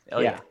 Oh,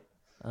 yeah.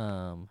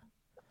 You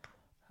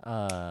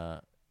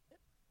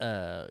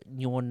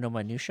want to know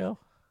my new show?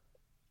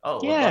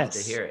 Oh, yes. I'd love to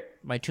hear it.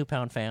 My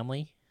 2-Pound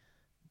Family.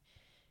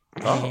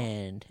 Oh.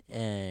 And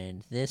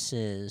this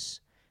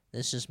is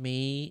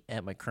me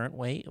at my current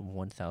weight of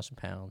 1,000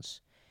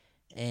 pounds.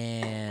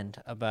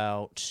 And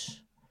about,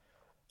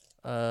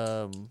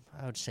 I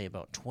would say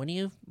about 20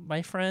 of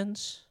my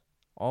friends,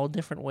 all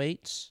different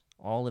weights,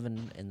 all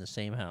living in the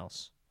same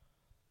house.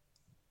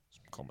 It's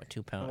called my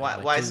 2-pound.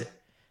 Why is it?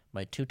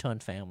 My 2-ton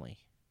family.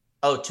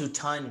 Oh,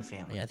 2-ton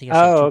family. Yeah, I think I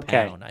said 2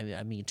 okay. pound.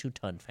 I mean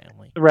 2-ton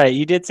family. Right,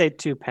 you did say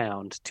 2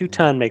 pound. 2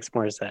 ton makes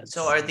more sense.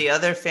 So are the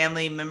other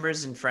family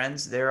members and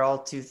friends, they're all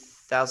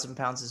 2,000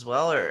 pounds as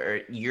well,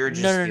 or you're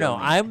just No.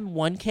 I'm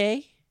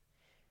 1K.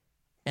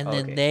 And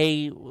then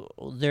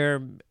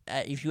they're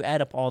if you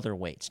add up all their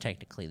weights,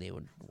 technically they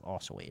would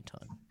also weigh a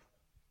ton.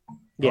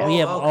 Yeah. We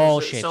have all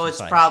shapes. So and it's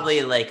sizes.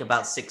 probably like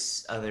about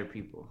 6 other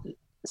people.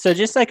 So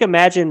just like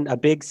imagine a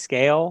big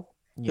scale.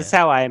 This is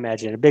how I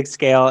imagine it, a big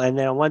scale, and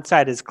then on one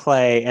side is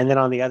Clay, and then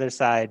on the other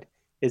side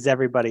is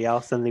everybody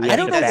else. And then I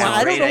think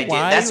that's a great idea.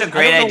 That's a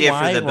great idea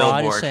for the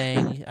billboard.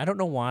 I don't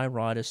know why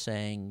Rod is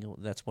saying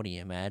that's what he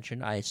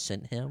imagined. I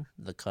sent him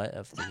the cut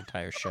of the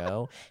entire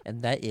show,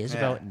 and that is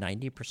about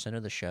 90%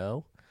 of the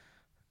show.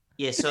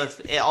 Yeah. So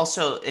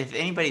if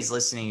anybody's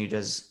listening who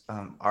does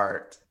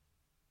art,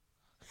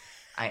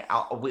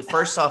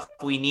 first off,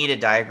 we need a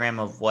diagram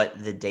of what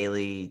the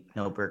daily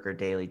No Burger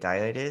daily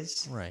diet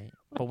is. Right.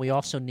 But we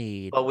also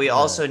need. But we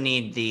also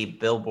need the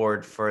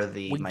billboard for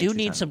the. We do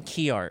need some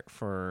key art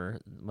for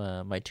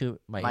my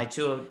two-ton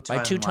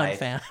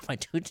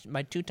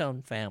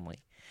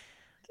family.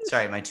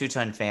 Sorry, my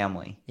 2-ton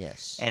family.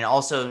 Yes. And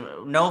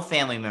also, no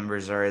family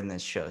members are in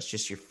this show. It's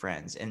just your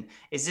friends. And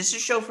is this a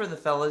show for the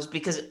fellas?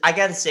 Because I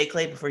gotta say,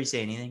 Clay, before you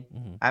say anything,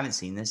 I haven't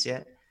seen this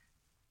yet.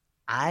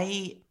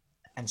 I'm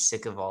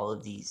sick of all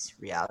of these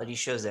reality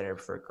shows that are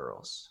for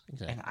girls,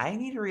 and I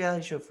need a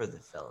reality show for the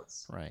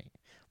fellas. Right.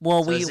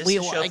 Well,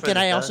 so can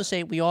I also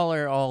say we all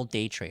are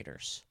day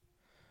traders.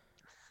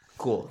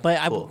 Cool. But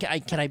cool.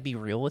 Can I be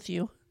real with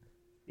you?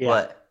 Yeah.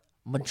 What?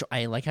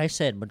 Like I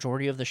said,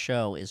 majority of the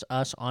show is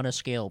us on a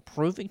scale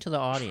proving to the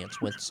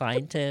audience with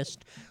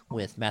scientists,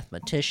 with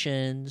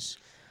mathematicians,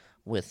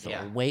 with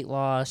weight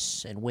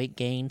loss and weight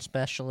gain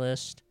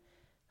specialists,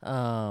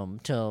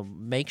 to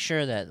make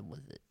sure that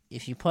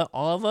if you put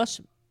all of us,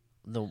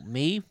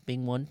 me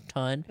being 1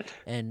 ton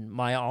and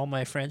all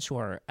my friends who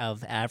are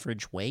of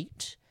average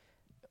weight,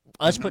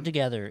 us put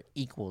together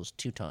equals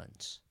 2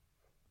 tons.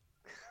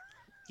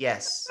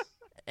 Yes.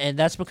 And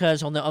that's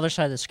because on the other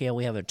side of the scale,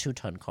 we have a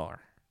 2-ton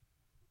car.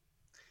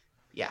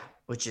 Yeah,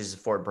 which is a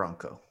Ford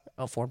Bronco.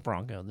 Oh, Ford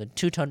Bronco. The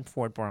 2-ton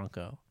Ford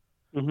Bronco.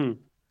 Mm-hmm.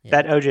 Yeah.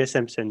 That O.J.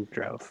 Simpson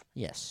drove.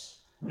 Yes.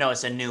 No,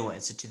 it's a new one.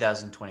 It's a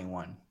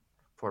 2021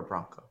 Ford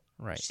Bronco.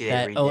 Right. See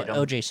that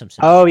O.J.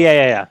 Simpson. Oh,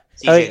 yeah.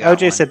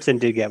 O.J. Simpson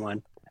did get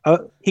one.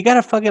 Oh, he got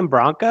a fucking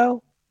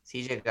Bronco?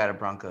 CJ got a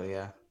Bronco,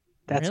 yeah.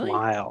 That's really?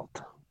 wild.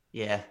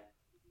 Yeah.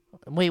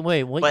 Wait,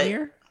 what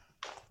year?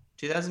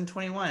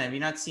 2021. Have you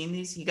not seen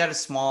these? He got a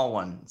small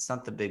one. It's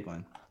not the big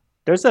one.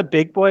 There's a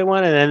big boy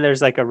one, and then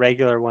there's like a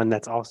regular one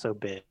that's also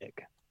big.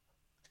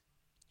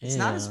 It's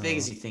not as big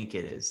as you think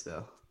it is,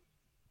 though.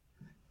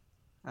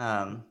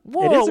 Whoa,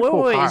 it is a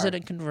cool wait, car. is it a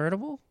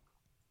convertible?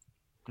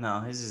 No,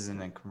 his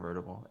isn't a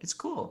convertible. It's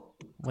cool.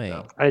 Wait.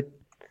 though.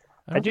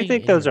 I do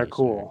think those are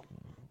cool.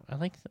 I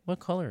like what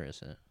color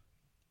is it?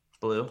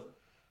 Blue.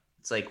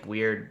 It's like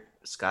weird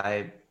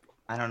sky.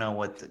 I don't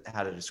know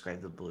how to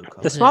describe the blue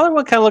color. The smaller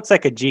one kind of looks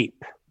like a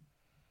Jeep.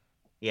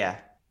 Yeah.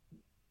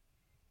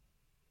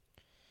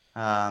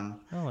 I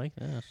like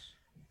this.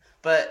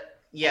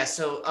 But yeah,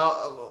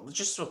 so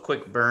just a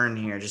quick burn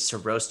here, just to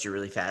roast you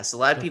really fast. A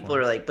lot of people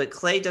are like, but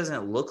Clay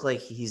doesn't look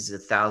like he's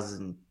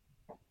 2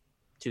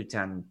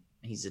 ton.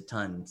 He's a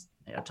ton.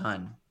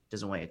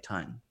 Doesn't weigh a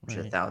ton, which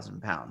is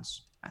 1,000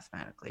 pounds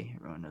mathematically.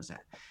 Everyone knows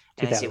that.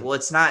 And I say, well,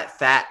 it's not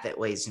fat that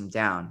weighs him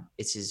down.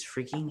 It's his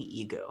freaking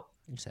ego.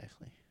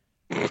 Exactly.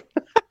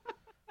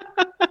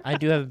 I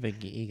do have a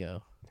big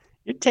ego.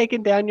 You're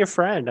taking down your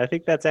friend. I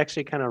think that's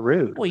actually kind of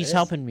rude. Well, he's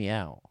helping me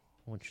out.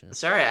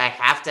 Sorry, I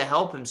have to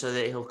help him so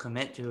that he'll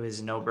commit to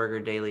his no burger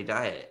daily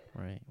diet.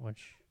 Right.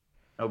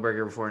 No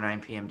burger before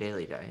 9 p.m.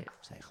 daily diet.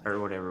 Exactly. Or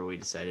whatever we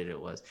decided it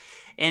was.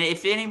 And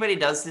if anybody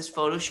does this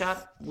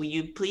Photoshop, will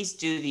you please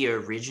do the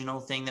original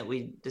thing that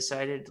we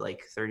decided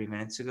like 30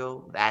 minutes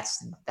ago? That's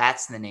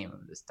the name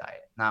of this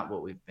diet, not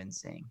what we've been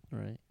saying.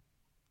 Right.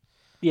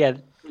 Yeah,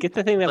 get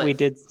the thing that we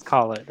did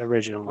call it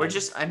originally.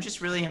 I'm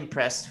just really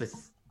impressed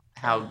with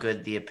how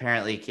good the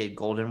Apparently Kid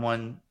Golden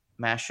One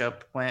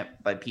mashup went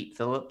by Pete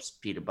Phillips.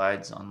 Pete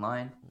abides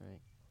online. Right.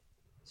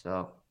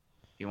 So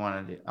if you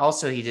want to do,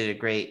 also he did a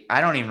great.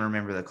 I don't even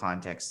remember the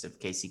context of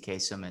Casey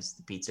Kasem as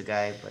the pizza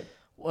guy,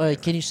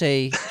 but can you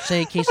say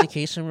Casey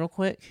Kasem real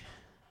quick?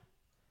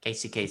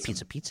 Casey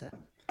Kasem. Pizza.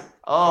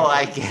 Oh,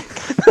 I get.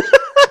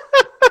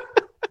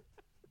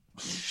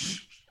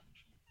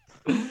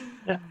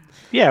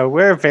 Yeah,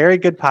 we're a very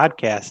good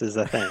podcast is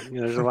the thing.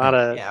 There's a lot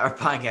of our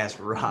podcast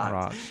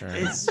rocks.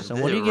 Right. So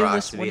what do you give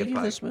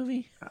this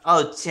movie?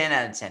 Oh, 10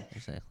 out of 10.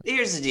 Exactly.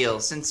 Here's the deal.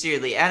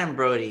 Sincerely, Adam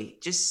Brody,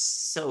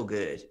 just so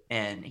good.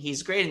 And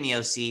he's great in The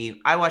OC.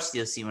 I watched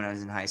The OC when I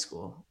was in high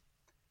school.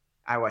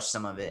 I watched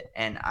some of it,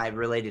 and I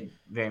related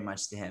very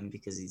much to him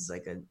because he's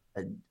like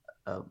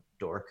a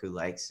dork who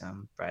likes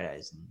Bright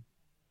Eyes and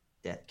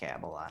Death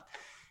Cab a lot.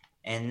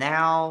 And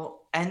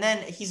then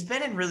he's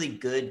been in really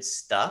good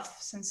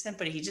stuff since then,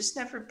 but he just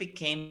never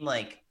became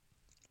like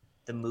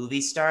the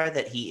movie star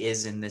that he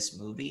is in this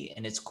movie.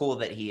 And it's cool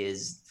that he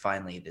is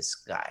finally this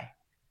guy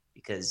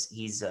because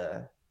he's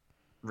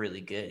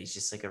really good. He's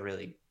just like a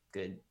really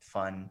good,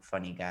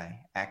 funny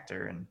guy,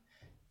 actor. And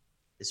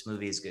this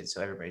movie is good.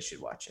 So everybody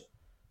should watch it.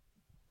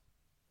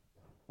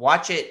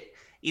 Watch it,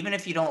 even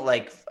if you don't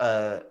like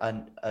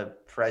a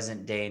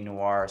present day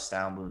noir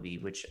style movie,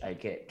 which I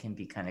get can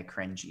be kind of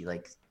cringy,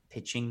 like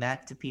pitching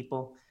that to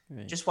people.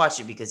 Right. Just watch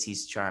it because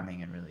he's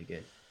charming and really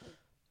good.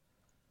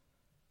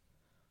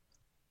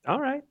 All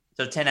right.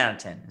 So 10 out of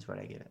 10 is what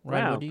I give it.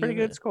 Ryan, Wow, what do you pretty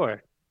give good it?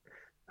 score.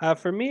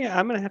 For me,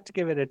 I'm going to have to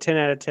give it a 10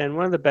 out of 10.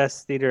 One of the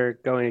best theater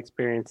going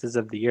experiences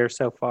of the year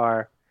so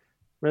far.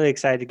 Really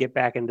excited to get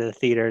back into the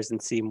theaters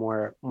and see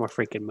more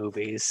freaking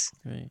movies.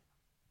 Right.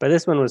 But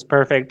this one was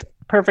perfect.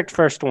 Perfect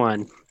first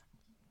one.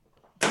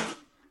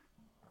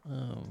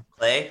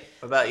 Clay,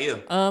 what about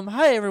you?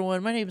 Hi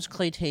everyone. My name is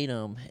Clay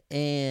Tatum,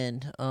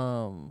 and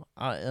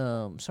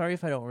sorry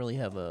if I don't really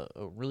have a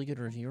really good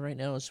review right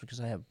now. It's because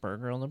I have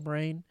burger on the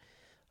brain.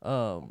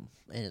 And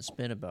it's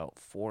been about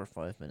 4 or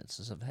 5 minutes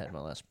since I've had my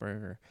last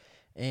burger.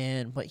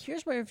 But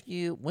here's my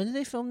review. When did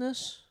they film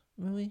this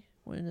movie?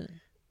 When did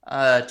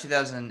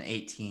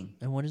 2018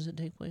 and when does it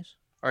take place?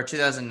 or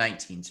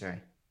 2019?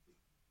 Sorry,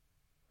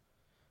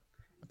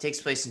 it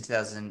takes place in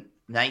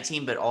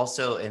 2019, but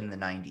also in the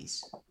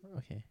 90s.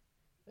 Okay,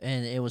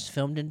 and it was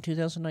filmed in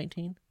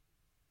 2019.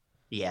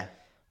 Yeah,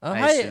 Hi,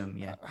 I assume.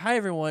 Yeah. Hi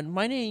everyone.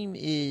 My name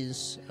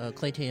is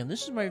Clay Tatum.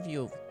 This is my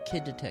review of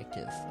Kid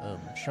Detective,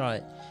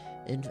 shot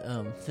and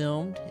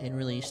filmed and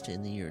released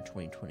in the year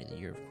 2020, the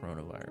year of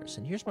coronavirus.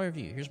 And here's my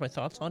review. Here's my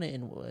thoughts on it,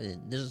 and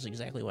this is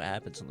exactly what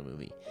happens in the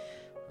movie.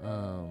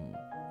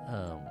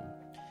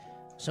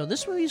 So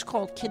this movie is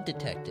called Kid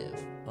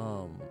Detective.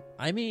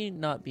 I may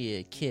not be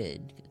a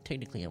kid.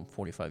 Technically, I'm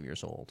 45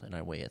 years old, and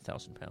I weigh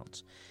 1,000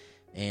 pounds,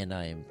 and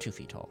I am 2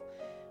 feet tall.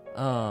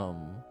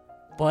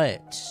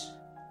 But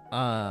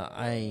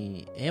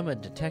I am a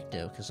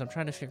detective because I'm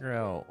trying to figure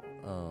out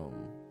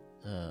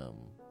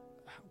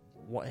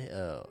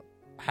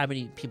how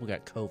many people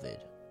got COVID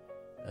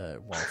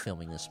while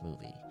filming this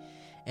movie.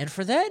 And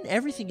for that and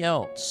everything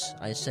else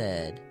I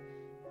said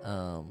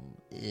for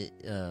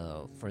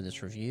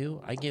this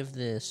review, I give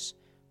this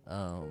 10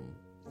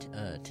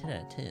 out of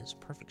 10. It's a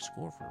perfect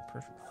score for a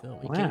perfect film.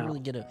 You can't really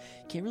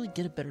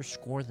get a better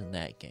score than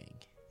that, gang.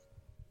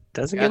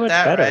 Doesn't Got get much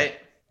that better. right.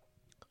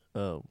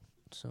 Oh,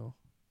 so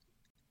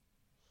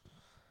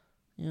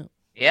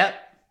yeah.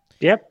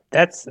 Yep,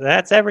 that's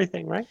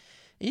everything, right?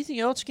 Anything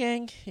else,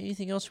 gang?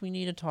 Anything else we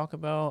need to talk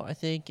about? I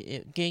think,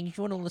 gang, if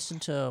you want to listen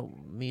to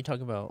me talk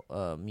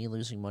about me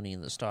losing money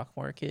in the stock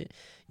market,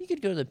 you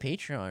could go to the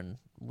Patreon.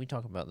 We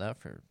talk about that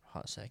for a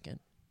hot second.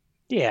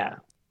 Yeah.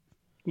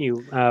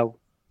 You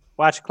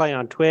watch Clay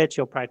on Twitch.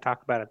 You'll probably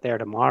talk about it there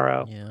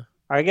tomorrow. Yeah.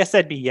 Or I guess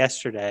that'd be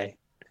yesterday.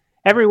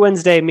 Every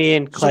Wednesday, me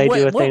and Clay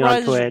do a thing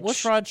on Twitch.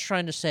 What Rod's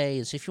trying to say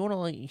is if you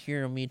want to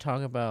hear me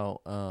talk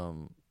about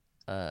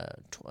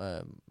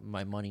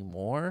my money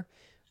more,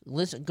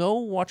 go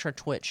watch our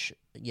Twitch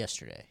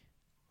yesterday.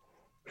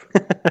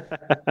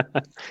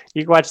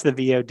 You can watch the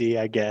VOD,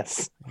 I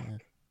guess.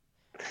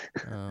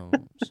 Yeah.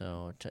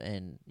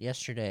 And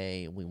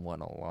yesterday we won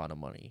a lot of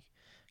money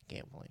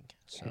gambling.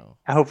 So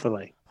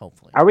hopefully.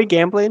 Are we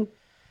gambling?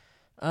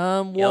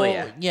 Well,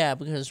 yeah. yeah,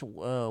 because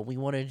we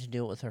wanted to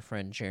do it with our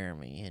friend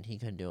Jeremy, and he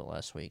couldn't do it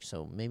last week.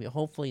 So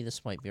hopefully,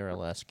 this might be our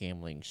last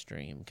gambling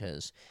stream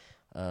because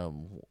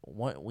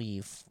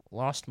we've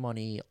lost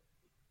money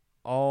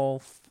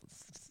all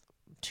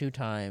 3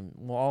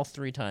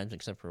 times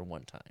except for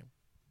one time.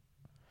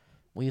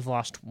 We've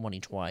lost money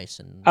twice,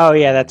 and oh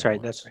yeah, that's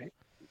right. That's right.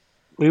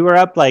 We were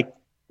up like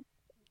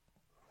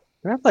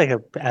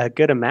a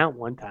good amount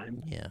one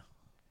time. Yeah.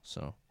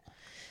 So.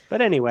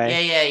 But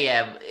anyway.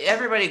 Yeah.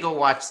 Everybody go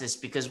watch this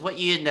because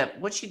you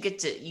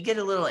get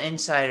a little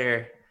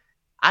insider.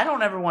 I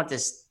don't ever want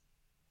this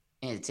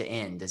to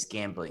end, this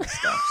gambling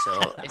stuff.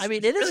 So I mean,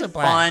 it's it is really a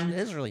blast. fun. It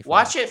is really fun.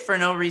 Watch it for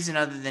no reason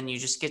other than you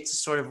just get to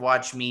sort of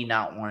watch me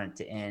not want it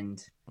to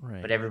end.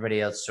 Right. But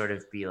everybody else sort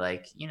of be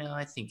like,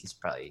 I think it's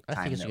probably time.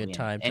 I think it's a good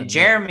time. And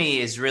Jeremy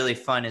is really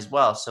fun as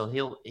well,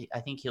 so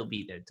I think he'll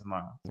be there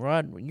tomorrow.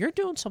 Rod, you're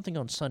doing something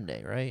on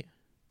Sunday, right?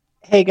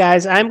 Hey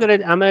guys, I'm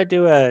gonna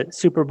do a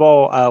Super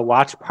Bowl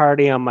watch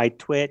party on my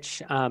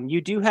Twitch. You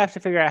do have to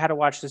figure out how to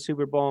watch the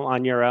Super Bowl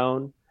on your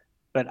own,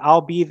 but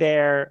I'll be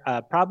there,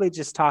 probably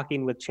just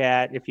talking with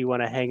chat if you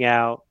want to hang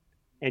out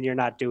and you're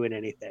not doing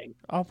anything.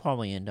 I'll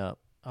probably end up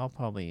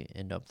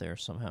there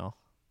somehow.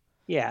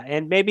 Yeah,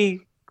 and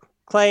maybe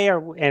Clay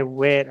and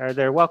Whit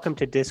they're welcome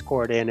to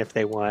Discord in if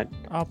they want.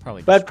 I'll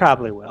probably. Bud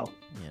probably will.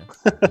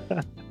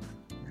 Yeah.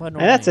 And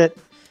that's it.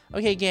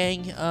 Okay,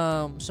 gang.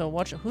 So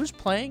who's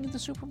playing the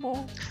Super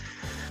Bowl?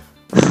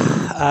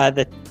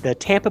 The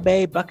Tampa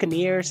Bay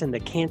Buccaneers and the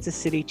Kansas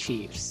City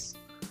Chiefs.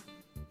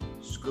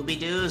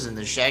 Scooby-Doo's and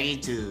the Shaggy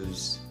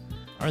Twos.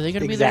 Are they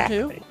going to be there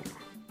too?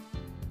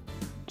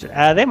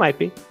 They might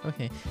be.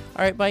 Okay.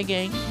 All right. Bye,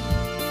 gang.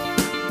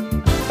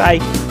 Bye.